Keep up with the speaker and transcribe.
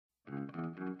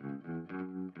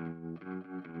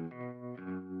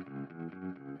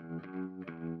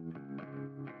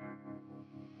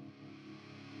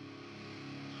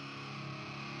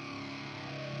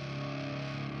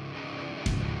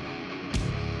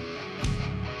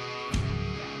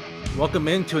Welcome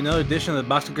into another edition of the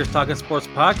Boxing Chris Talking Sports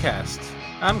podcast.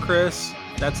 I'm Chris.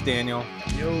 That's Daniel.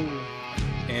 Yo.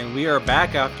 And we are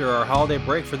back after our holiday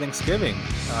break for Thanksgiving.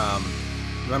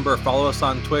 Remember, follow us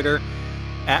on Twitter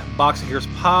at Boxing Chris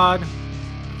Pod.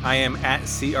 I am at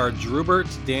CR Drubert.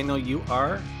 Daniel, you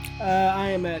are?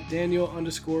 I am at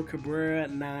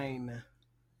Daniel_Cabrera9.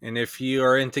 And if you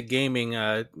are into gaming,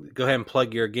 go ahead and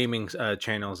plug your gaming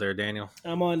channels there, Daniel.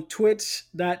 I'm on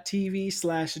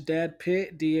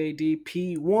twitch.tv/dadpit,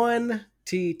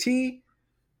 DADP1TT.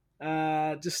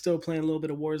 Just still playing a little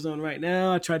bit of Warzone right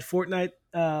now. I tried Fortnite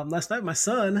last night. My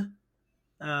son,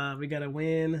 we got a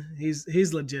win.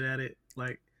 He's legit at it.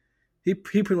 Like he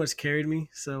pretty much carried me.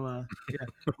 So yeah,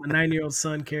 my 9-year-old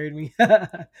son carried me.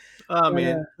 Oh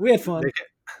man, we had fun.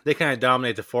 They kind of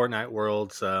dominate the Fortnite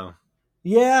world, so.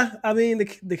 Yeah, I mean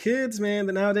the kids, man.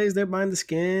 Nowadays they're buying the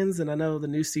skins, and I know the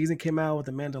new season came out with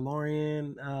the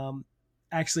Mandalorian,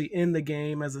 actually in the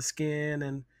game as a skin,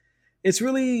 and it's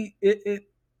really it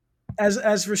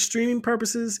as for streaming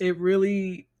purposes, it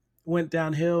really went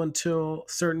downhill until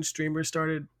certain streamers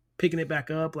started picking it back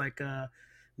up, like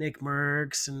Nick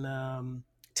Merckx and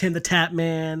Tim the Tap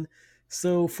Man.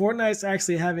 So Fortnite's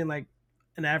actually having like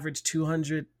an average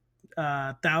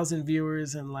 200,000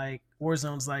 viewers, and like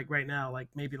Warzone's like right now like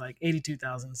maybe like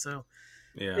 82,000. So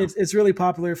yeah, it's really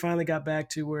popular. Finally got back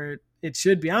to where it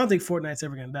should be. I don't think Fortnite's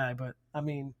ever gonna die, but I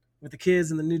mean with the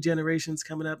kids and the new generations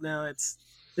coming up now, I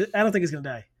don't think it's gonna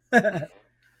die.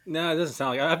 No, it doesn't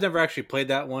sound like. I've never actually played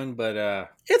that one, but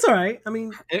it's all right. I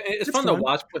mean, it's fun to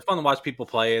watch. It's fun to watch people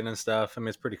play it and stuff. I mean,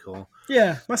 it's pretty cool.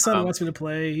 Yeah, my son wants me to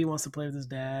play. He wants to play with his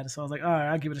dad, so I was like, all right,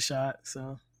 I'll give it a shot.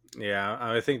 So. Yeah,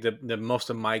 I think the most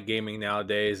of my gaming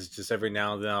nowadays is just every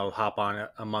now and then I'll hop on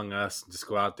Among Us and just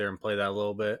go out there and play that a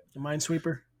little bit. The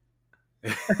Minesweeper.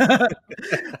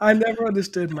 I never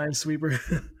understood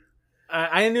Minesweeper.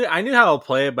 I knew how to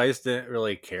play it, but I just didn't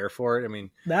really care for it. I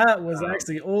mean, that was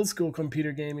actually old school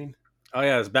computer gaming. Oh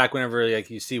yeah, it was back whenever like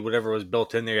you see whatever was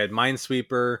built in there. You had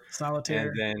Minesweeper,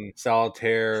 Solitaire, and then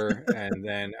Solitaire, and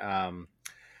then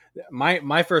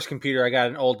my first computer, I got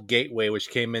an old Gateway, which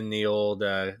came in the old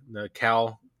the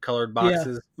Cal colored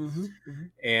boxes, yeah. Mm-hmm.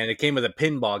 And it came with a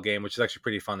pinball game, which is actually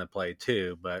pretty fun to play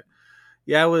too. But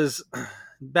yeah, it was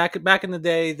back in the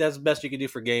day. That's the best you could do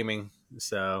for gaming.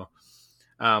 So,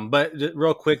 but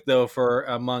real quick though, for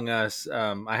Among Us,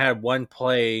 I had one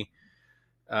play.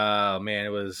 Man,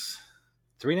 it was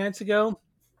 3 nights ago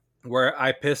where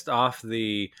I pissed off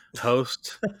the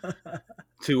host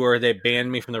to where they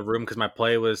banned me from the room because my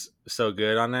play was so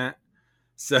good on that.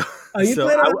 So are you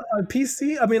playing on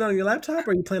PC? I mean, on your laptop,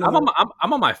 or are you playing? I'm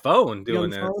on my phone doing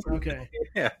this. Okay.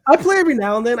 Yeah. I play every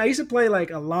now and then. I used to play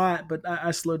like a lot, but I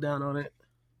slowed down on it.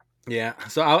 Yeah.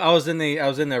 So I was in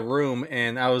the room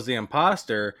and I was the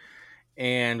imposter,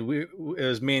 and it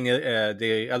was me and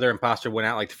the other imposter went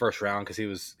out like the first round because he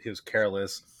was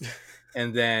careless,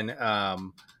 and then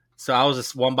so I was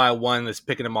just one by one just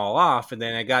picking them all off, and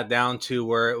then I got down to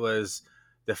where it was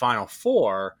the final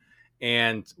 4,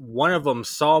 and one of them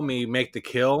saw me make the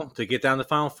kill to get down to the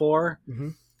final 4. Mm-hmm.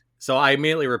 So I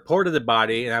immediately reported the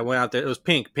body, and I went out there. It was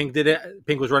Pink. Pink did it.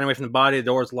 Pink was running away from the body. The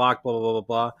door was locked. Blah blah blah blah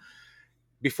blah.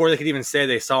 Before they could even say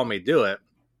they saw me do it.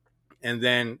 And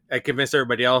then I convinced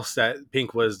everybody else that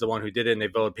Pink was the one who did it, and they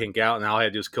voted Pink out, and all I had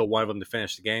to do was kill one of them to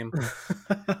finish the game.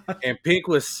 And Pink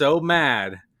was so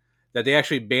mad that they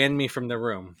actually banned me from the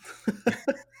room.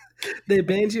 They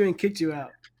banned you and kicked you out.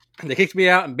 They kicked me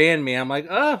out and banned me. I'm like,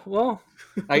 oh, well.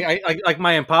 I like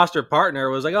my imposter partner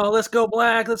was like, oh, let's go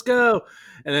black, let's go.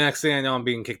 And the next thing I know, I'm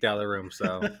being kicked out of the room.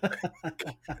 So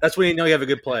that's when you know you have a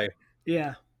good play.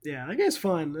 Yeah. I guess it's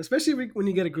fun, especially when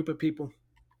you get a group of people.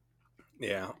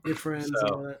 Yeah, your friends. And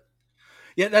all that.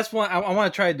 Yeah, that's one I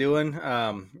want to try doing.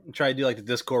 Try to do like the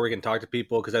Discord where we can talk to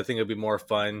people because I think it'd be more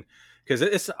fun. Because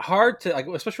it's hard to like,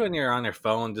 especially when you're on their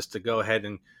phone, just to go ahead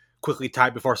and quickly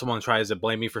type before someone tries to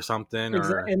blame you for something.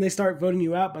 And they start voting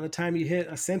you out by the time you hit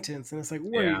a sentence, and it's like,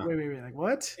 wait, like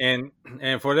what? And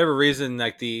for whatever reason,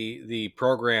 like the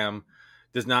program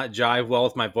does not jive well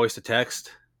with my voice to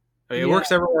text. It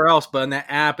works everywhere else, but in that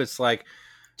app, it's like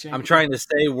I'm trying to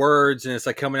say words, and it's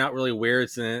like coming out really weird,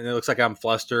 and it looks like I'm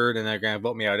flustered, and they're gonna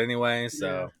vote me out anyway.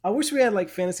 So I wish we had like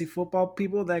fantasy football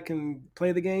people that can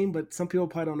play the game, but some people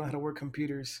probably don't know how to work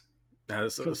computers.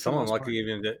 Someone lucky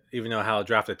even know how to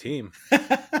draft a team.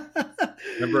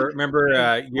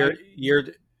 remember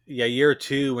year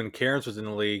 2 when Cairns was in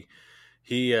the league.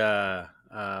 he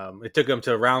it took him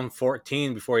to round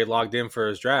 14 before he logged in for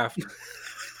his draft.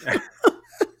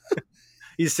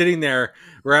 He's sitting there.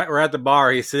 We're at the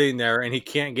bar. He's sitting there, and he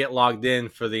can't get logged in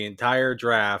for the entire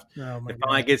draft. Oh my And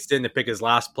finally god! gets in to pick his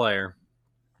last player.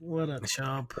 What a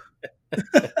chump,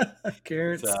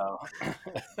 Carrots.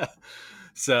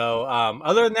 So,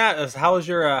 other than that, how was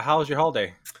your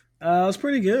holiday? It was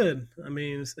pretty good. I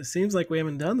mean, it seems like we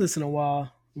haven't done this in a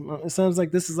while. It sounds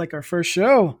like this is like our first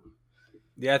show.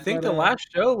 Yeah, I think But the last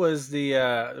show was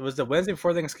the Wednesday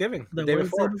before Thanksgiving, the day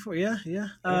Wednesday before. yeah.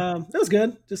 It was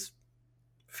good. Just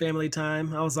family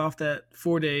time. I was off that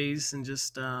 4 days and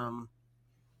just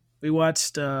we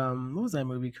watched what was that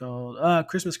movie called?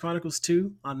 Christmas Chronicles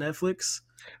 2 on Netflix.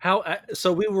 How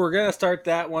so we were gonna start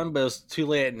that one, but it was too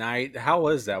late at night. How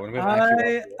was that one? We haven't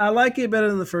actually watched it. I like it better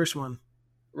than the first one.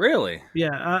 Really?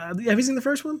 Yeah. Have you seen the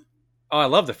first one? Oh, I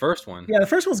love the first one. Yeah, the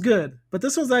first one's good, but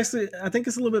this one's actually I think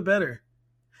it's a little bit better.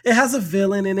 It has a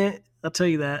villain in it. I'll tell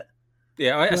you that.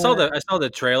 Yeah, I saw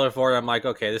the trailer for it. I'm like,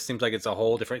 okay, this seems like it's a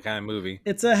whole different kind of movie.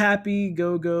 It's a happy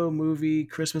go movie,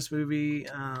 Christmas movie.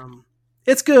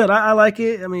 It's good. I like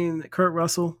it. I mean, Kurt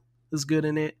Russell is good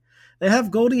in it. They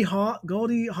have Goldie Hawn.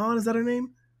 Goldie Hawn, is that her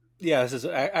name? Yeah, this is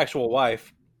actual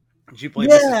wife. She played.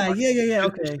 Yeah.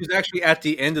 Okay. She's actually at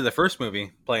the end of the first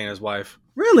movie playing his wife.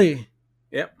 Really?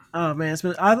 Yep. Oh man, it's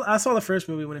been. I saw the first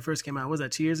movie when it first came out. Was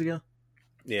that 2 years ago?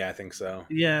 Yeah, I think so.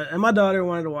 Yeah, and my daughter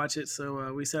wanted to watch it,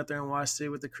 so we sat there and watched it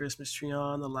with the Christmas tree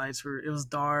on. The lights were. It was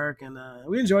dark, and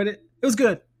we enjoyed it. It was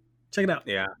good. Check it out.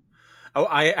 Yeah. Oh,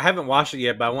 I haven't watched it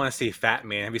yet, but I want to see Fat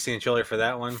Man. Have you seen the trailer for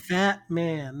that one? Fat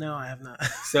Man. No, I have not.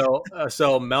 So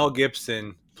Mel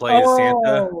Gibson plays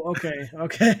Santa. Okay.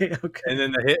 And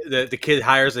then the kid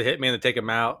hires a hitman to take him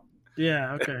out.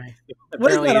 Yeah. Okay.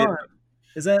 What is that on?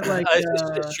 Is that like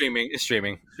it's streaming? It's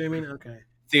streaming. Streaming. Okay.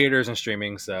 Theaters and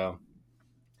streaming. So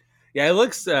yeah, it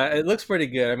looks pretty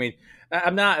good. I mean,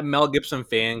 I'm not a Mel Gibson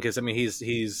fan because I mean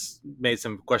he's made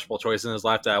some questionable choices in his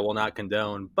life that I will not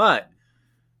condone, but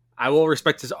I will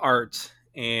respect his art,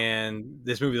 and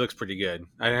this movie looks pretty good.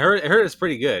 I heard it's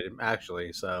pretty good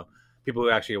actually. So people who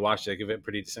actually watched it give it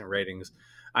pretty decent ratings.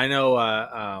 I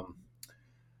know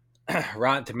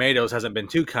Rotten Tomatoes hasn't been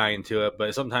too kind to it,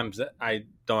 but sometimes I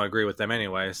don't agree with them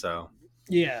anyway. So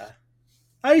yeah,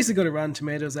 I used to go to Rotten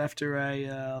Tomatoes after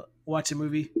I watch a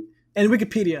movie, and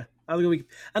Wikipedia. I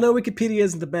know Wikipedia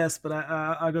isn't the best, but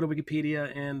I go to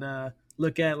Wikipedia and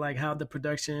look at like how the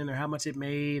production or how much it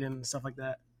made and stuff like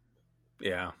that.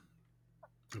 Yeah.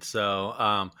 So,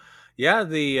 it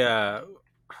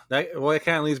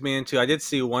kind of leads me into. I did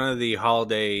see one of the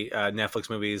holiday Netflix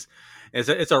movies.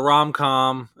 It's a rom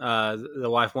com. The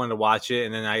wife wanted to watch it,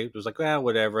 and then I was like, well,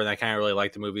 whatever. And I kind of really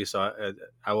liked the movie, so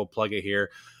I will plug it here.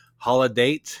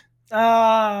 Holiday.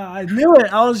 I knew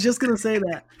it. I was just gonna say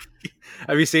that.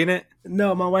 Have you seen it?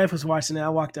 No, my wife was watching it. I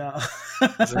walked out.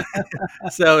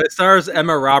 So it stars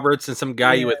Emma Roberts and some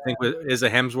guy you would think is a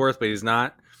Hemsworth, but he's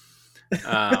not. He's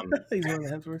one of the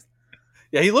Hemsworths.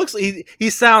 Yeah, he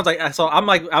sounds like so. I'm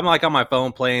like on my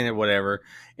phone playing it, whatever,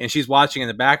 and she's watching in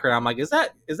the background. I'm like, is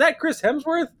that Chris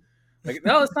Hemsworth? Like,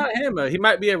 no, it's not him. He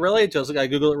might be related to us. So I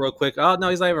Google it real quick. Oh no,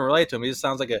 he's not even related to him. He just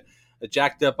sounds like a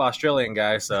jacked up Australian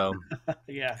guy. So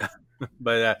yeah,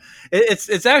 but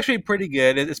it's actually pretty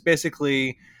good. It's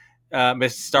basically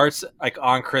it starts like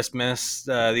on Christmas.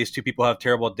 These two people have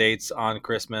terrible dates on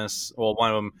Christmas. Well,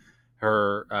 one of them,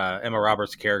 her Emma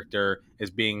Roberts' character,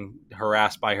 is being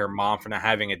harassed by her mom for not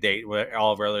having a date where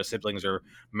all of her other siblings are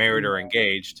married or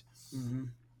engaged. Mm-hmm.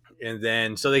 And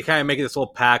then so they kind of make this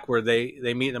little pact where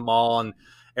they meet in the mall, and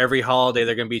every holiday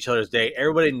they're going to be each other's date.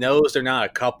 Everybody knows they're not a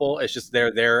couple. It's just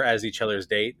they're there as each other's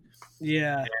date.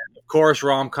 Yeah. And of course,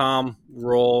 rom-com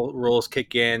rules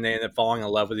kick in. They end up falling in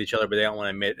love with each other, but they don't want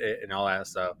to admit it and all that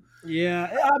stuff.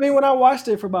 Yeah, I mean, when I watched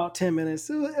it for about 10 minutes,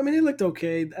 it looked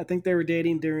okay. I think they were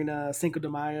dating during Cinco de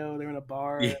Mayo. They were in a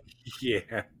bar.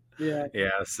 Yeah.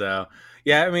 So,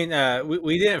 yeah, I mean,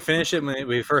 we didn't finish it when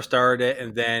we first started it,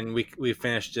 and then we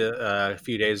finished it a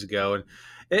few days ago, and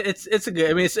it's a good.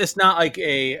 I mean, it's not like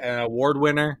an award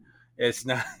winner. It's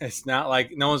not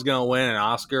like no one's gonna win an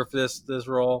Oscar for this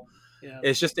role. Yeah.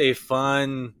 It's just a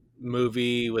fun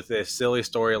movie with a silly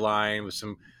storyline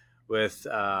with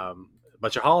a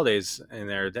bunch of holidays in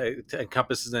there that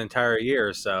encompasses the entire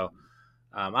year. So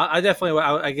I definitely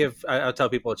I'll tell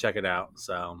people to check it out.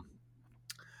 So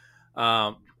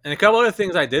and a couple other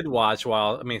things I did watch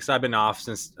because I've been off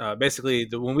since basically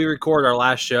when we record our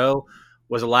last show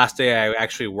was the last day I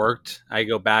actually worked. I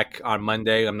go back on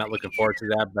Monday. I'm not looking forward to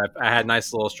that, but I had a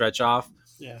nice little stretch off.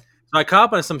 Yeah. So I caught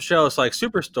up on some shows like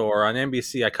Superstore on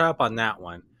NBC. I caught up on that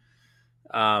one.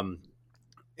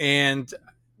 And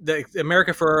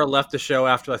America Ferrera left the show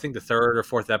after I think the third or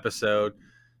fourth episode.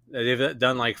 They've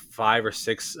done like 5 or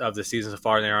 6 of the season so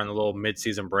far, and they're on a little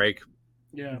mid-season break.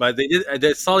 Yeah. But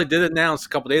they solidly did announce a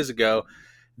couple days ago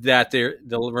that the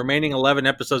remaining 11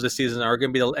 episodes this season are going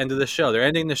to be the end of the show. They're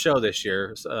ending the show this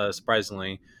year,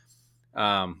 surprisingly. But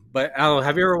I don't know,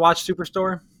 have you ever watched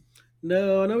Superstore?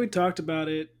 No, I know we talked about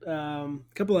it a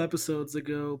couple of episodes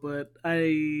ago, but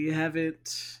I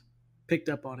haven't picked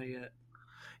up on it yet.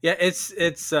 Yeah, it's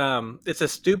a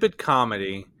stupid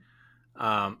comedy.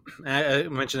 I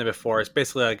mentioned it before. It's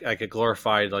basically like a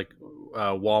glorified like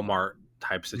Walmart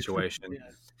type situation.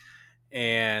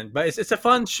 Yeah. But it's a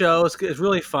fun show. It's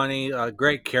really funny.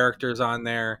 Great characters on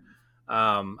there.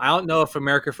 I don't know if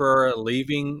America Ferrera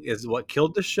leaving is what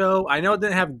killed the show. I know it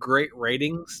didn't have great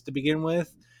ratings to begin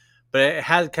with, but it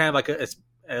had kind of like a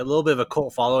little bit of a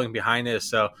cult following behind it.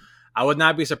 So I would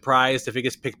not be surprised if it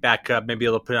gets picked back up. Maybe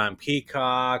they'll put it on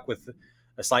Peacock with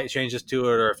a slight changes to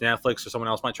it, or if Netflix or someone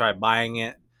else might try buying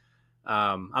it.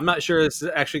 I'm not sure this is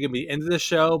actually going to be into the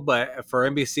show, but for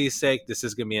NBC's sake, this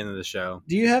is going to be into the show.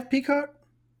 Do you have Peacock?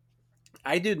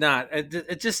 I do not.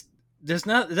 It just there's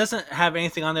not. It doesn't have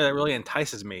anything on there that really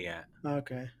entices me yet.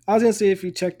 Okay. I was gonna see if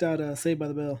you checked out Saved by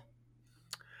the Bell.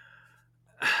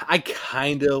 I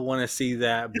kind of want to see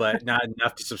that, but not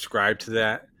enough to subscribe to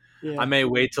that. Yeah. I may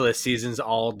wait till the season's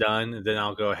all done, and then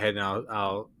I'll go ahead and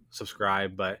I'll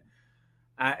subscribe. But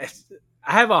I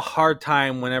I have a hard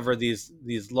time whenever these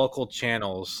local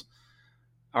channels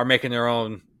are making their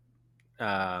own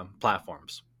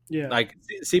platforms, Yeah. like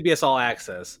CBS All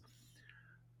Access.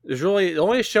 There's really the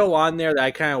only show on there that I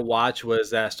kind of watch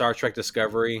was that Star Trek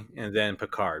Discovery and then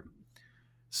Picard.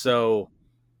 So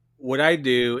what I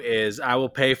do is I will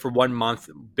pay for 1 month,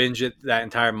 binge it that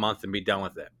entire month, and be done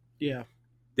with it. Yeah.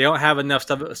 They don't have enough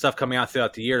stuff coming out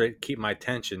throughout the year to keep my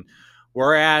attention.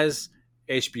 Whereas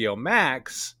HBO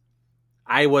Max,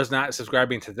 I was not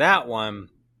subscribing to that one,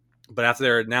 but after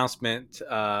their announcement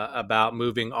about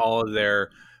moving all of their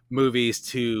movies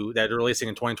to that are releasing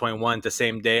in 2021 the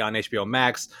same day on HBO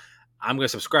Max, I'm going to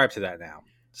subscribe to that now.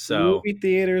 So movie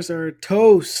theaters are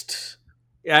toast.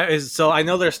 yeah, so I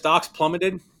know their stocks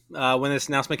plummeted when this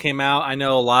announcement came out. I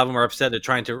know a lot of them are upset. They're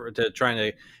trying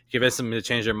to convince them to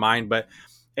change their mind, but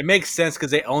it makes sense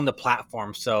because they own the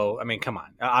platform. So I mean, come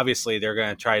on. Obviously, they're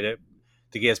going to try to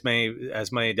get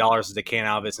as many dollars as they can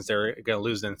out of it since they're going to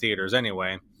lose it in theaters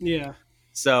anyway. Yeah.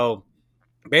 So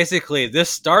basically, this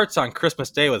starts on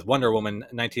Christmas Day with Wonder Woman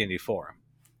 1984.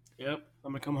 Yep.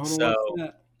 I'm gonna come home and watch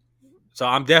that. So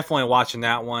I'm definitely watching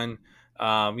that one.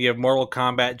 You have Mortal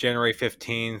Kombat January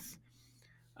 15th.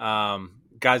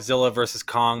 Godzilla vs.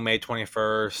 Kong May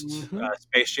 21st. Mm-hmm.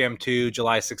 Space Jam 2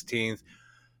 July 16th.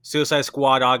 Suicide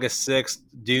Squad August 6th.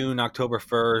 Dune October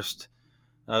 1st.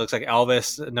 Looks like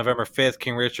Elvis November 5th.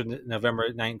 King Richard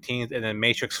November 19th. And then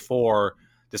Matrix 4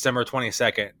 December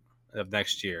 22nd of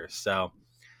next year. So,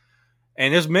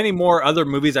 and there's many more other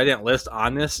movies I didn't list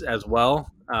on this as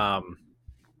well.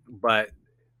 But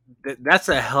that's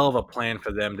a hell of a plan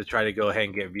for them to try to go ahead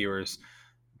and get viewers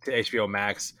to HBO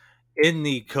Max in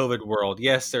the COVID world.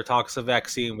 Yes, there are talks of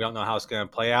vaccine. We don't know how it's going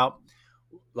to play out.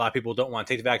 A lot of people don't want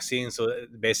to take the vaccine, so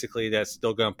basically that's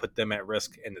still going to put them at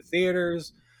risk in the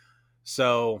theaters.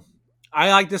 So I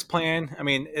like this plan. I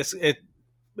mean, it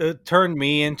turned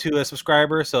me into a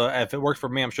subscriber, so if it worked for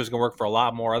me, I'm sure it's going to work for a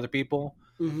lot more other people.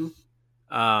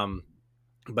 Mm-hmm.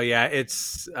 But yeah,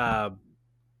 it's I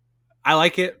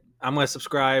like it. I'm going to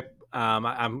subscribe.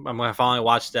 I'm going to finally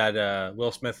watch that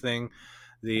Will Smith thing,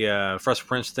 the Fresh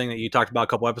Prince thing that you talked about a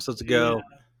couple episodes ago.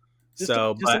 Yeah. Just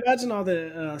imagine all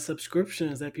the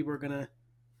subscriptions that people are gonna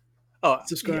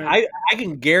subscribe. I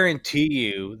can guarantee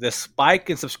you the spike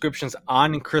in subscriptions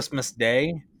on Christmas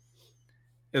Day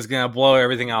is going to blow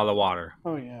everything out of the water.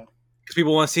 Oh yeah, because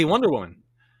people want to see Wonder Woman.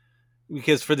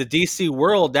 Because for the DC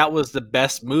world, that was the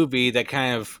best movie that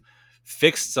kind of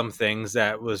fixed some things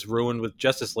that was ruined with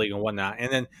Justice League and whatnot.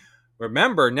 And then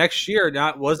remember, next year,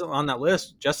 wasn't on that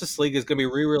list. Justice League is going to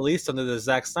be re-released under the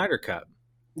Zack Snyder cut.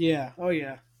 Yeah. Oh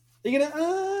yeah. You're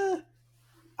gonna?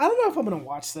 I don't know if I'm gonna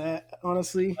watch that,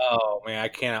 honestly. Oh man, I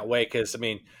cannot wait because I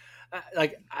mean,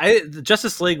 the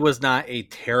Justice League was not a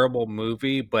terrible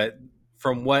movie, but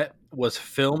from what was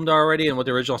filmed already and what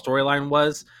the original storyline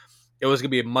was, it was going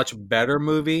to be a much better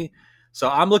movie. So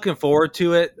I'm looking forward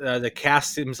to it. The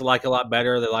cast seems to like it a lot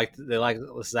better. They like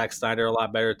Zack Snyder a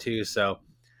lot better too. So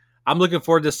I'm looking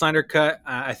forward to the Snyder cut.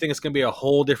 I think it's going to be a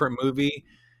whole different movie,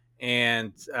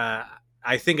 and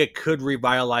I think it could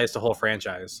revitalize the whole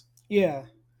franchise. Yeah,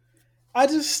 I'm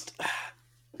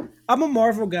a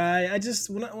Marvel guy.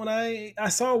 When I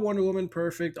saw Wonder Woman,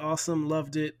 perfect, awesome,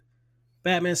 loved it.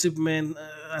 Batman Superman.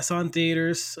 I saw in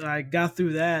theaters. I got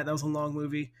through that. That was a long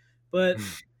movie, but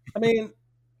It's I mean,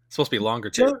 supposed to be longer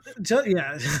too.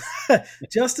 Yeah,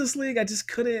 Justice League. I just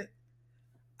couldn't.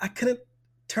 I couldn't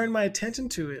turn my attention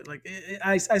to it. Like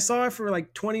I saw it for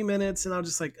like 20 minutes, and I was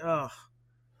just like, oh,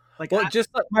 like Well,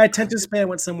 my attention span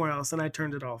went somewhere else, and I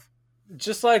turned it off.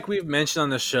 just like we've mentioned on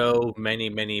the show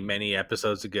many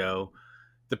episodes ago,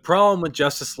 the problem with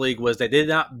Justice League was they did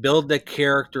not build the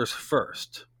characters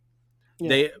first.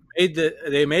 Yeah.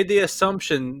 They made the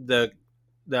assumption the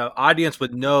audience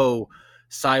would know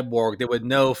Cyborg, they would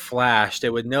know Flash, they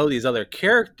would know these other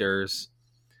characters.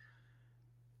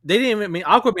 They didn't even. I mean,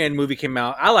 Aquaman movie came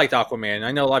out. I liked Aquaman.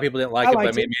 I know a lot of people didn't like I it, but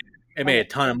liked it. it made a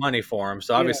ton of money for him.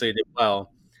 So Yeah. obviously it did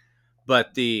well.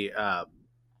 But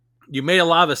you made a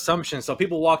lot of assumptions. So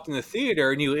people walked in the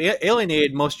theater and you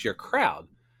alienated most of your crowd.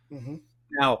 Hmm.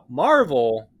 Now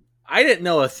Marvel, I didn't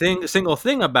know a single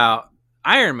thing about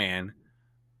Iron Man.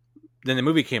 Then the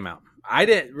movie came out. I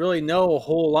didn't really know a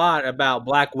whole lot about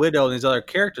Black Widow and these other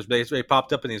characters, but they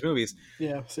popped up in these movies.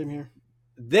 Yeah. Same here.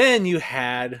 Then you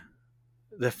had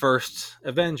the first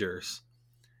Avengers.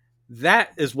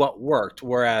 That is what worked.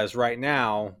 Whereas right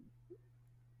now,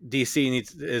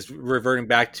 DC is reverting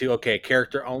back to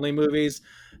character only movies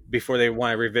before they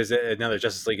want to revisit another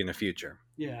Justice League in the future.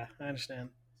 Yeah, I understand.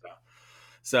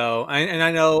 So and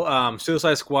I know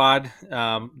Suicide Squad.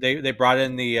 They brought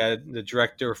in the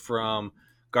director from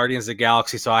Guardians of the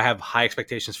Galaxy, so I have high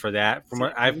expectations for that. From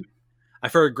what I've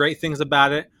heard great things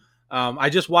about it. I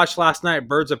just watched last night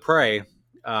Birds of Prey.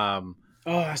 I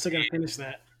still gotta finish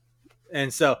that.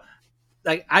 And so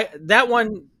like that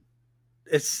one,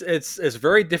 it's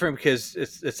very different because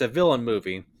it's a villain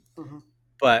movie,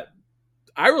 but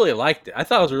I really liked it. I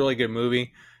thought it was a really good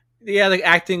movie. Yeah, the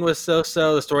acting was so,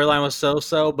 the storyline was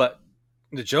so, but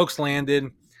the jokes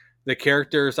landed. The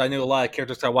characters, I knew a lot of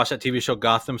characters. I watched that TV show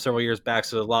Gotham several years back,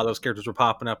 so a lot of those characters were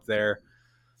popping up there.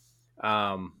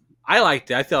 I liked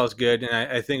it. I thought it was good, and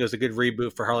I think it was a good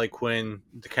reboot for Harley Quinn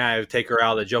to kind of take her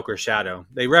out of the Joker's shadow.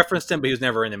 They referenced him, but he was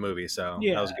never in the movie, so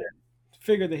that was good.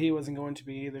 Figured that he wasn't going to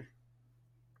be either.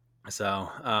 So,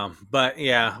 but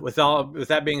yeah, with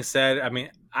that being said, I mean,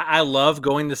 I love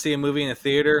going to see a movie in a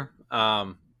theater.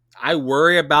 I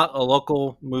worry about a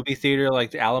local movie theater like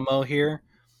the Alamo here.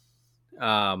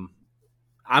 I'm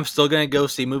still going to go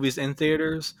see movies in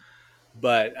theaters,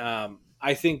 but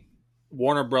I think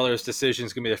Warner Brothers' decision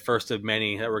is going to be the first of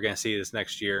many that we're going to see this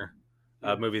next year.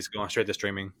 Movies going straight to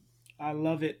streaming. I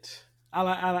love it.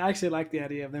 I actually like the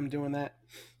idea of them doing that.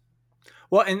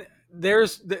 Well, and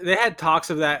they had talks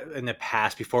of that in the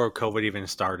past before COVID even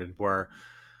started, where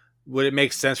would it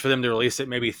make sense for them to release it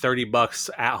maybe $30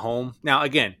 at home? Now,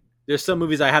 again, there's some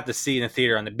movies I have to see in the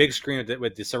theater on the big screen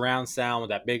with the surround sound, with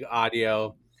that big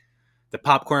audio, the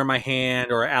popcorn in my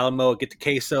hand, or Alamo, get the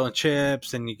queso and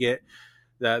chips, and you get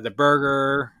the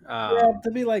burger.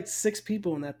 There'd be like 6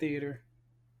 people in that theater.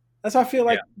 That's why I feel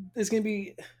like it's gonna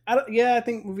be. I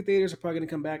think movie theaters are probably gonna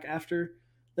come back after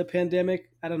the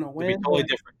pandemic. I don't know when. It's gonna be totally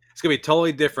different. It's gonna be a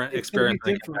totally different experience.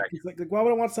 Like, why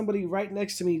would I want somebody right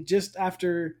next to me just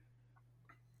after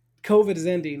COVID is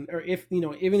ending, or if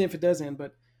even if it does end,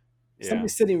 but somebody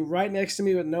sitting right next to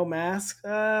me with no mask?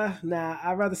 Nah,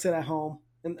 I'd rather sit at home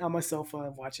and on my sofa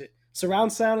and watch it.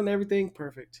 Surround sound and everything,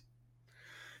 perfect.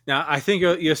 Now, I think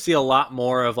you'll see a lot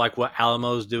more of like what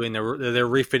Alamo's doing. They're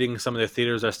refitting some of the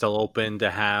theaters that are still open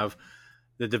to have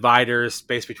the dividers,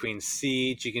 space between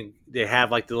seats. They have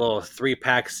like the little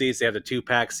 3-pack seats. They have the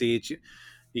 2-pack seats.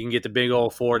 You can get the big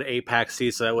old 4 to 8-pack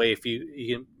seats. So that way, if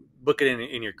you can book it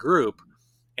in your group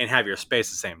and have your space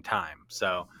at the same time.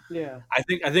 So yeah, I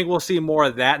think we'll see more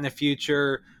of that in the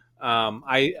future.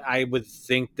 I would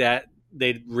think that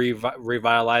they'd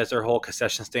revitalize their whole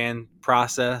concession stand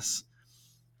process.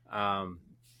 I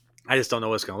just don't know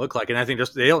what it's going to look like, and I think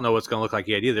they don't know what it's going to look like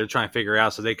yet either. They're trying to figure it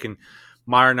out so they can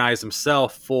modernize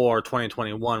themselves for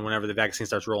 2021 whenever the vaccine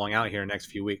starts rolling out here in the next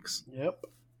few weeks. Yep.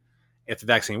 If the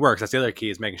vaccine works, that's the other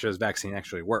key, is making sure this vaccine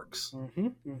actually works.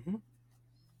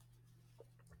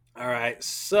 All right.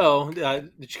 So,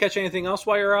 did you catch anything else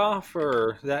while you're off,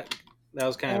 or that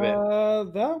was kind of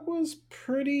it? That was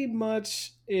pretty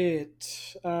much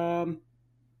it.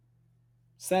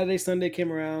 Saturday, Sunday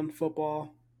came around.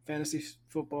 Football, fantasy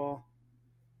football.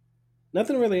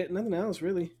 Nothing else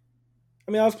really.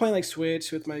 I mean, I was playing like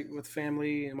Switch with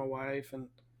family and my wife and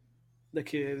the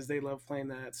kids. They love playing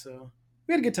that, so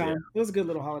we had a good time. It was a good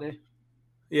little holiday.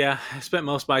 Yeah, I spent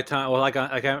most of my time. Well, like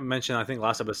I mentioned, I think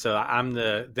last episode, I'm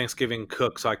the Thanksgiving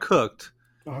cook, so I cooked.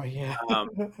 Oh yeah.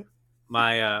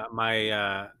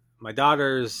 My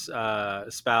daughter's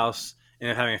spouse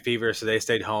ended up having a fever, so they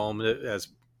stayed home as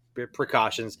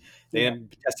precautions. They Yeah. ended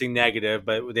up testing negative,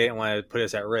 but they didn't want to put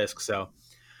us at risk. So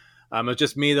it was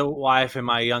just me, the wife, and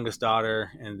my youngest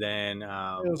daughter, and then It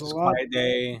was a just lot quiet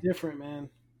day. different, man.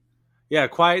 Yeah,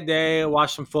 quiet day.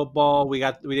 Watched some football. We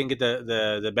didn't get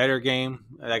the better game.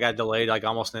 That got delayed like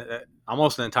almost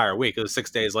an entire week. It was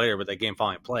 6 days later, but that game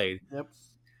finally played. Yep.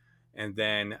 And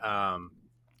then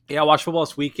yeah, I watched football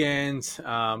this weekend.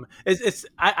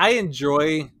 I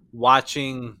enjoy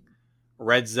watching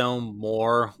Red Zone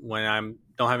more when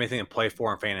don't have anything to play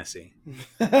for in fantasy.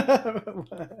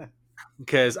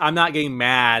 Because I'm not getting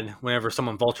mad whenever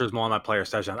someone vultures one of my players'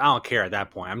 touchdowns. I don't care at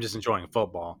that point. I'm just enjoying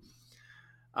football.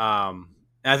 And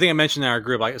I think I mentioned in our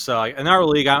group, in our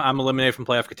league, I'm eliminated from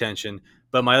playoff contention.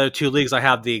 But my other two leagues, I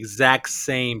have the exact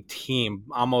same team,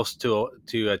 almost to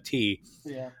a T.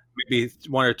 Yeah. Maybe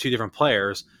one or two different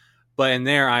players. But in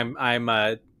there, I'm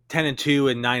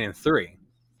 10-2 and 9-3.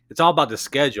 It's all about the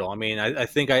schedule. I mean, I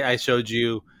think I showed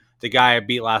you the guy I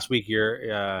beat last week.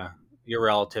 Your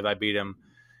relative, I beat him.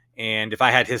 And if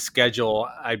I had his schedule,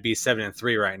 I'd be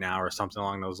 7-3 right now, or something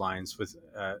along those lines, with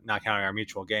not counting our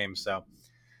mutual games. So,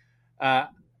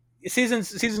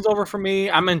 season's over for me.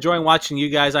 I'm enjoying watching you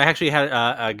guys. I actually had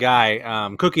a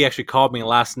guy, Cookie, actually called me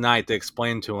last night to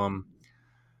explain to him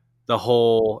the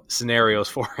whole scenarios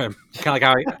for him. Kind of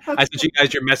like how I sent you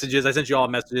guys your messages. I sent you all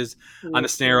messages on the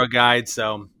scenario guide.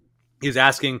 So he was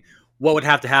asking what would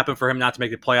have to happen for him not to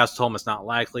make the playoffs. I told him it's not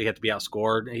likely. He had to be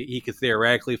outscored. He could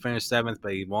theoretically finish 7th,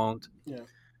 but he won't.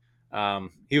 Yeah.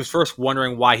 He was first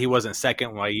wondering why he wasn't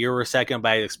second, why you were second, but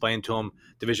I explained to him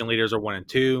division leaders are 1 and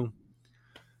 2.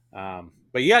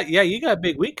 But yeah, you got a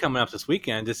big week coming up this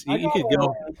weekend. You could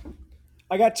go.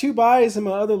 I got 2 buys in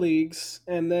my other leagues,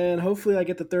 and then hopefully I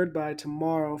get the 3rd buy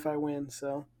tomorrow if I win.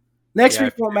 So next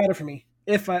week won't matter for me.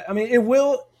 It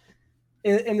will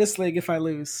in this league if I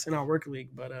lose in our work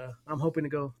league, but I'm hoping to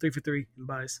go 3 for 3 in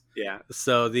buys. Yeah.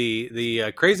 So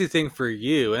the crazy thing for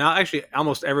you, and actually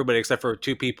almost everybody except for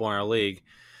 2 people in our league,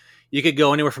 you could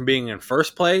go anywhere from being in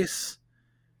first place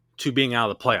to being out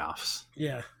of the playoffs.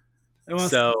 Yeah.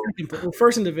 So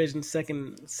first in division,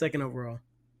 second overall.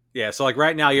 Yeah, so like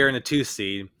right now you're in a 2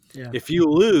 seed. Yeah. If you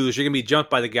lose, you're gonna be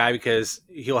jumped by the guy because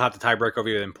he'll have the tiebreak over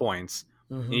you in points.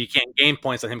 Mm-hmm. And you can't gain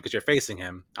points on him because you're facing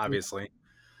him, obviously. Mm-hmm.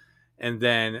 And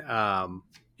then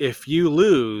if you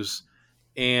lose,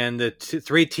 and the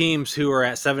 3 teams who are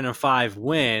at 7 and 5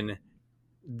 win,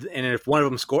 and if one of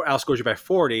them outscores you by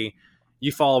 40,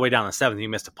 you fall all the way down to 7th and you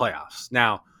miss the playoffs.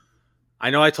 Now, I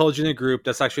know I told you in the group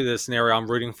that's actually the scenario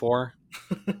I'm rooting for.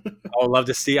 I would love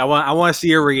to see. I want to see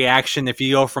your reaction if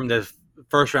you go from the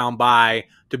first round bye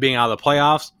to being out of the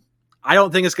playoffs. I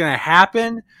don't think it's going to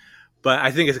happen, but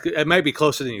I think it might be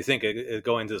closer than you think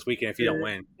going into this weekend if you don't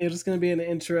win. It's going to be an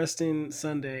interesting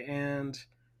Sunday, and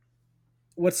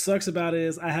what sucks about it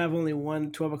is I have only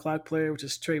one 12 o'clock player, which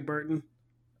is Trey Burton.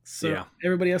 So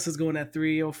everybody else is going at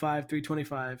 3:05,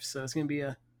 3:25. So it's going to be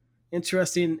a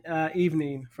interesting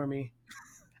evening for me.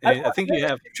 I think you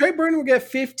have Trey Burton will get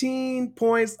 15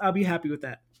 points. I'll be happy with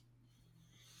that.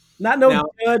 Not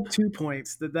good 2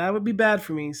 points. That would be bad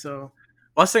for me. So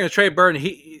I was thinking of Trey Burton.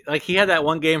 He had that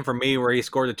one game for me where he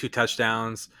scored the 2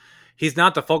 touchdowns. He's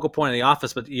not the focal point of the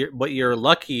offense, but what you're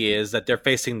lucky is that they're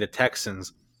facing the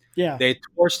Texans. Yeah, they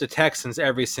torch the Texans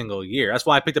every single year. That's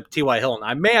why I picked up T.Y. Hilton.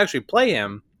 I may actually play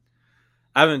him.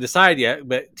 I haven't decided yet,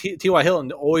 but T.Y.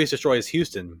 Hilton always destroys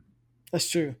Houston. That's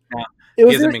true. Now, it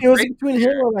was between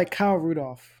him or like Kyle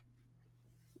Rudolph.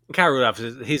 Kyle Rudolph,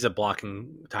 he's a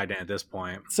blocking tight end at this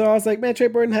point. So I was like, man, Trey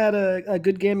Burton had a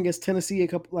good game against Tennessee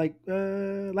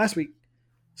last week.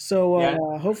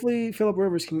 So hopefully Phillip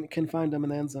Rivers can find him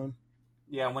in the end zone.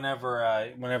 Yeah,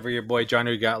 whenever your boy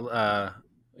Johnny got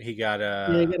he got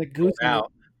a goose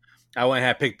out, I went and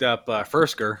had picked up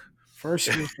Fursker.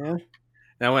 Yeah.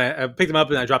 And I picked him up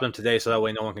and I dropped him today, so that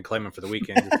way no one can claim him for the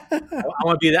weekend. I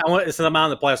want to be that. Since I'm out in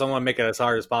the playoffs, I want to make it as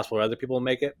hard as possible for other people to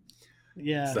make it.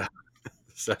 Yeah.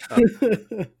 So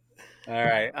all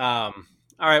right. All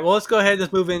right. Well, let's go ahead and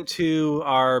just move into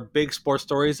our big sports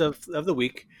stories of the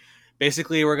week.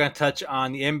 Basically, we're going to touch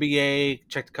on the NBA,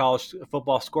 check the college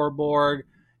football scoreboard,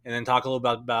 and then talk a little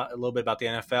bit about the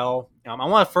NFL. I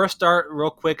want to first start real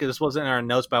quick because this wasn't in our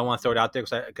notes, but I want to throw it out there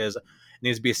because it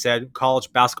needs to be said.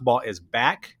 College basketball is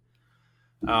back.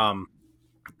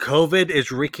 COVID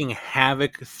is wreaking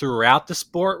havoc throughout the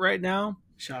sport right now.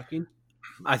 Shocking.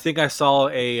 I think I saw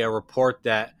a report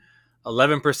that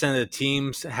 11% of the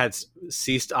teams had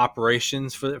ceased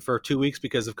operations for 2 weeks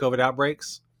because of COVID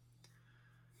outbreaks.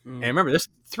 And remember, there's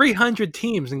 300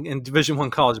 teams in Division I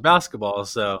college basketball,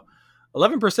 so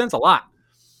 11% is a lot.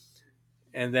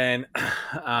 And then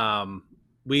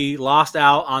we lost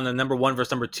out on the number one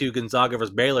versus number two Gonzaga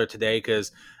versus Baylor today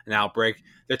because an outbreak.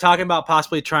 They're talking about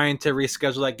possibly trying to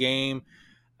reschedule that game.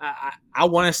 I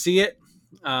want to see it.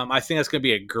 I think that's going to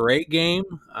be a great game,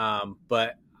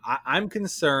 but I'm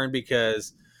concerned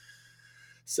because,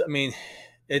 I mean,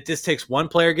 it just takes one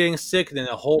player getting sick, and then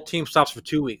the whole team stops for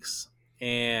 2 weeks.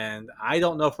 And I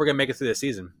don't know if we're going to make it through the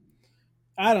season.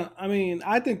 I don't. I mean,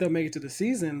 I think they'll make it to the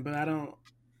season, but I don't.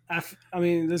 I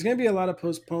mean, there's going to be a lot of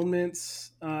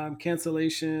postponements,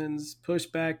 cancellations,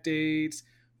 pushback dates,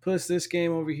 push this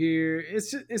game over here.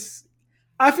 It's just, it's.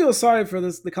 I feel sorry for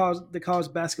the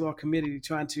college basketball committee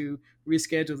trying to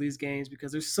reschedule these games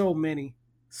because there's so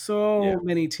Yeah.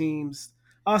 many teams,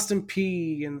 Austin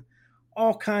P and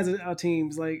all kinds of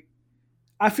teams. Like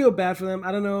I feel bad for them.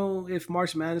 I don't know if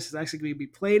March Madness is actually going to be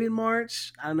played in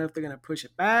March. I don't know if they're going to push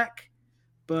it back,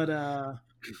 but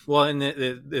Well, and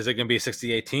is it going to be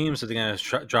 68 teams? Are they going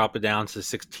to drop it down to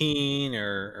 16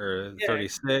 or yeah,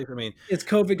 36? I mean, is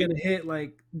COVID going to hit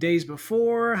like days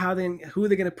before? Who are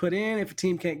they going to put in if a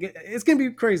team can't get? It's going to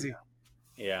be crazy.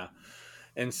 yeah.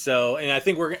 And I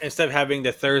think we're instead of having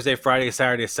the Thursday, Friday,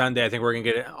 Saturday, Sunday, I think we're going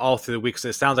to get it all through the week. So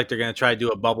it sounds like they're going to try to do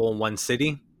a bubble in one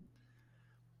city.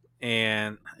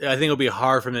 And I think it'll be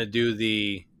hard for them to do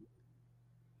the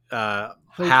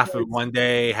half of one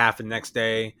day, half the next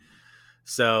day.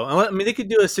 So, I mean, they could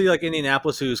do a city like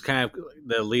Indianapolis, who's kind of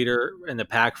the leader in the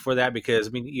pack for that, because,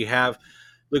 I mean, you have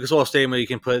Lucas Oil Stadium where you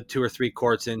can put 2 or 3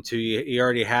 courts into. You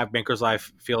already have Bankers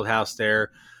Life Fieldhouse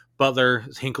there. Butler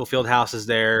Hinkle Fieldhouse is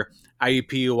there.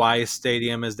 IUPUI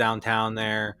Stadium is downtown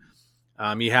there.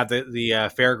 You have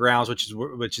the fairgrounds,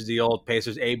 which is the old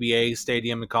Pacers ABA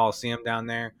Stadium, the Coliseum down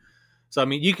there. So, I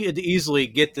mean, you could easily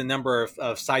get the number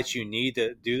of sites you need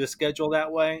to do the schedule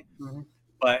that way. Mm-hmm.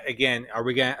 But again, are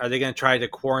they going to try to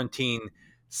quarantine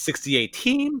 68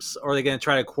 teams, or are they going to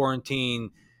try to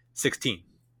quarantine 16?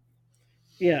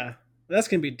 Yeah, that's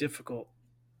going to be difficult.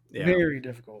 Yeah. Very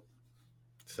difficult.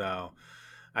 So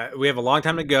we have a long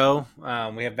time to go.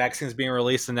 We have vaccines being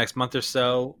released the next month or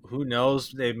so. Who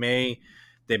knows? They may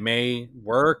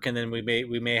work, and then we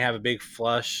may have a big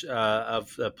flush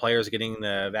of players getting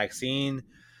the vaccine.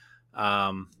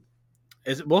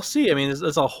 We'll see. I mean,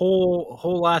 there's a whole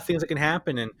lot of things that can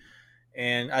happen,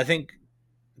 and I think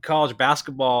college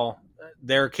basketball,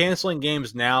 they're canceling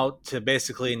games now to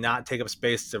basically not take up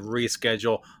space to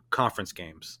reschedule conference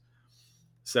games.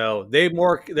 So they're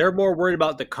more worried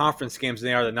about the conference games than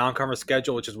they are the non-conference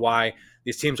schedule, which is why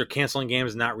these teams are canceling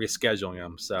games and not rescheduling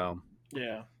them. So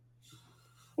yeah,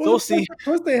 well, we'll see.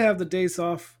 Plus, they have the days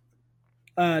off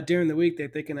during the week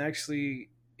that they can actually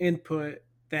input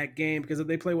that game, because if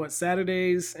they play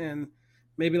Saturdays and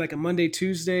maybe like a Monday,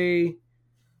 Tuesday,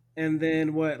 and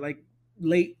then like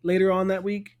later on that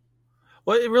week.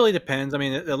 Well, it really depends. I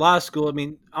mean, a lot of school. I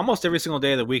mean, almost every single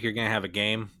day of the week you're going to have a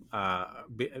game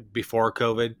before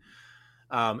COVID,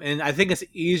 and I think it's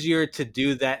easier to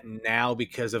do that now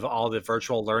because of all the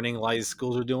virtual learning a lot of these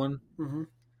schools are doing. Mm-hmm.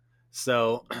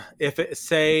 So, if it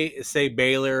say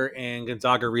Baylor and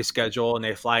Gonzaga reschedule and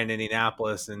they fly in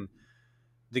Indianapolis and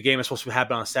the game is supposed to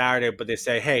happen on Saturday, but they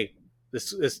say, hey,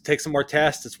 this takes some more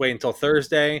tests. Let's wait until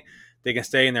Thursday. They can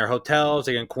stay in their hotels.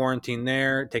 They can quarantine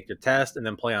there, take their test, and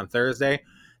then play on Thursday.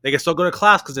 They can still go to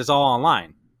class because it's all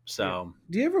online. So,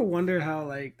 do you ever wonder how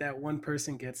like that one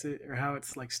person gets it, or how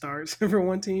it's like starts for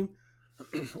one team?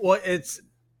 Well, it's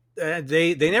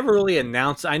they never really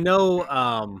announced. I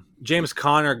know James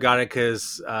Conner got it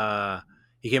because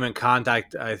he came in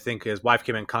contact. I think his wife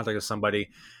came in contact with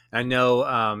somebody. I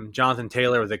know Jonathan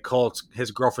Taylor with the Colts,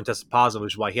 his girlfriend tested positive,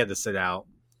 which is why he had to sit out.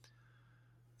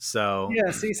 So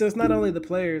yeah, see, so it's not only the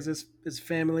players, it's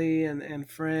family and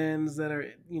friends that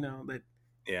are that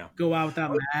go out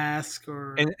without mask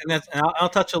and I'll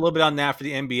touch a little bit on that for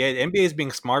the NBA. The NBA is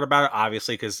being smart about it,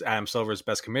 obviously, because Adam Silver is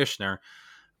best commissioner.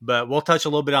 But we'll touch a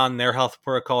little bit on their health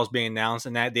protocols being announced,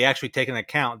 and that they actually take into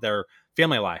account their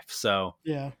family life. So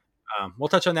yeah. We'll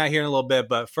touch on that here in a little bit,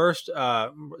 but first,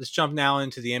 let's jump now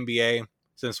into the NBA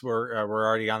since we're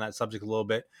already on that subject a little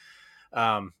bit.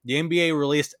 The NBA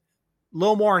released a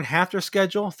little more than half their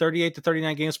schedule, 38 to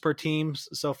 39 games per team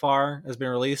so far has been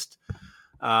released.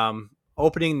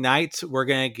 Opening night, we're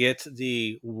going to get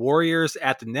the Warriors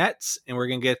at the Nets, and we're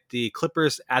going to get the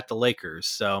Clippers at the Lakers.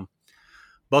 So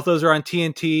both those are on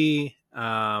TNT.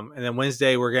 And then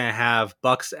Wednesday, we're going to have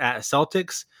Bucks at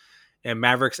Celtics and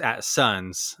Mavericks at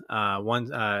Suns. One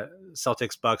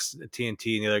Celtics, Bucks,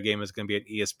 TNT, and the other game is going to be at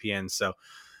ESPN. So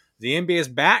the NBA is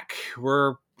back.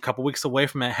 We're a couple weeks away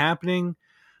from it happening.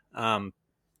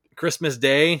 Christmas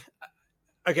Day.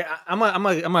 Okay, I'm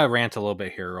gonna rant a little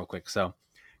bit here real quick. So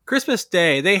Christmas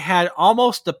Day, they had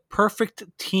almost the perfect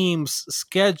teams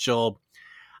scheduled.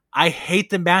 I hate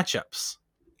the matchups.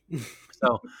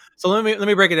 So let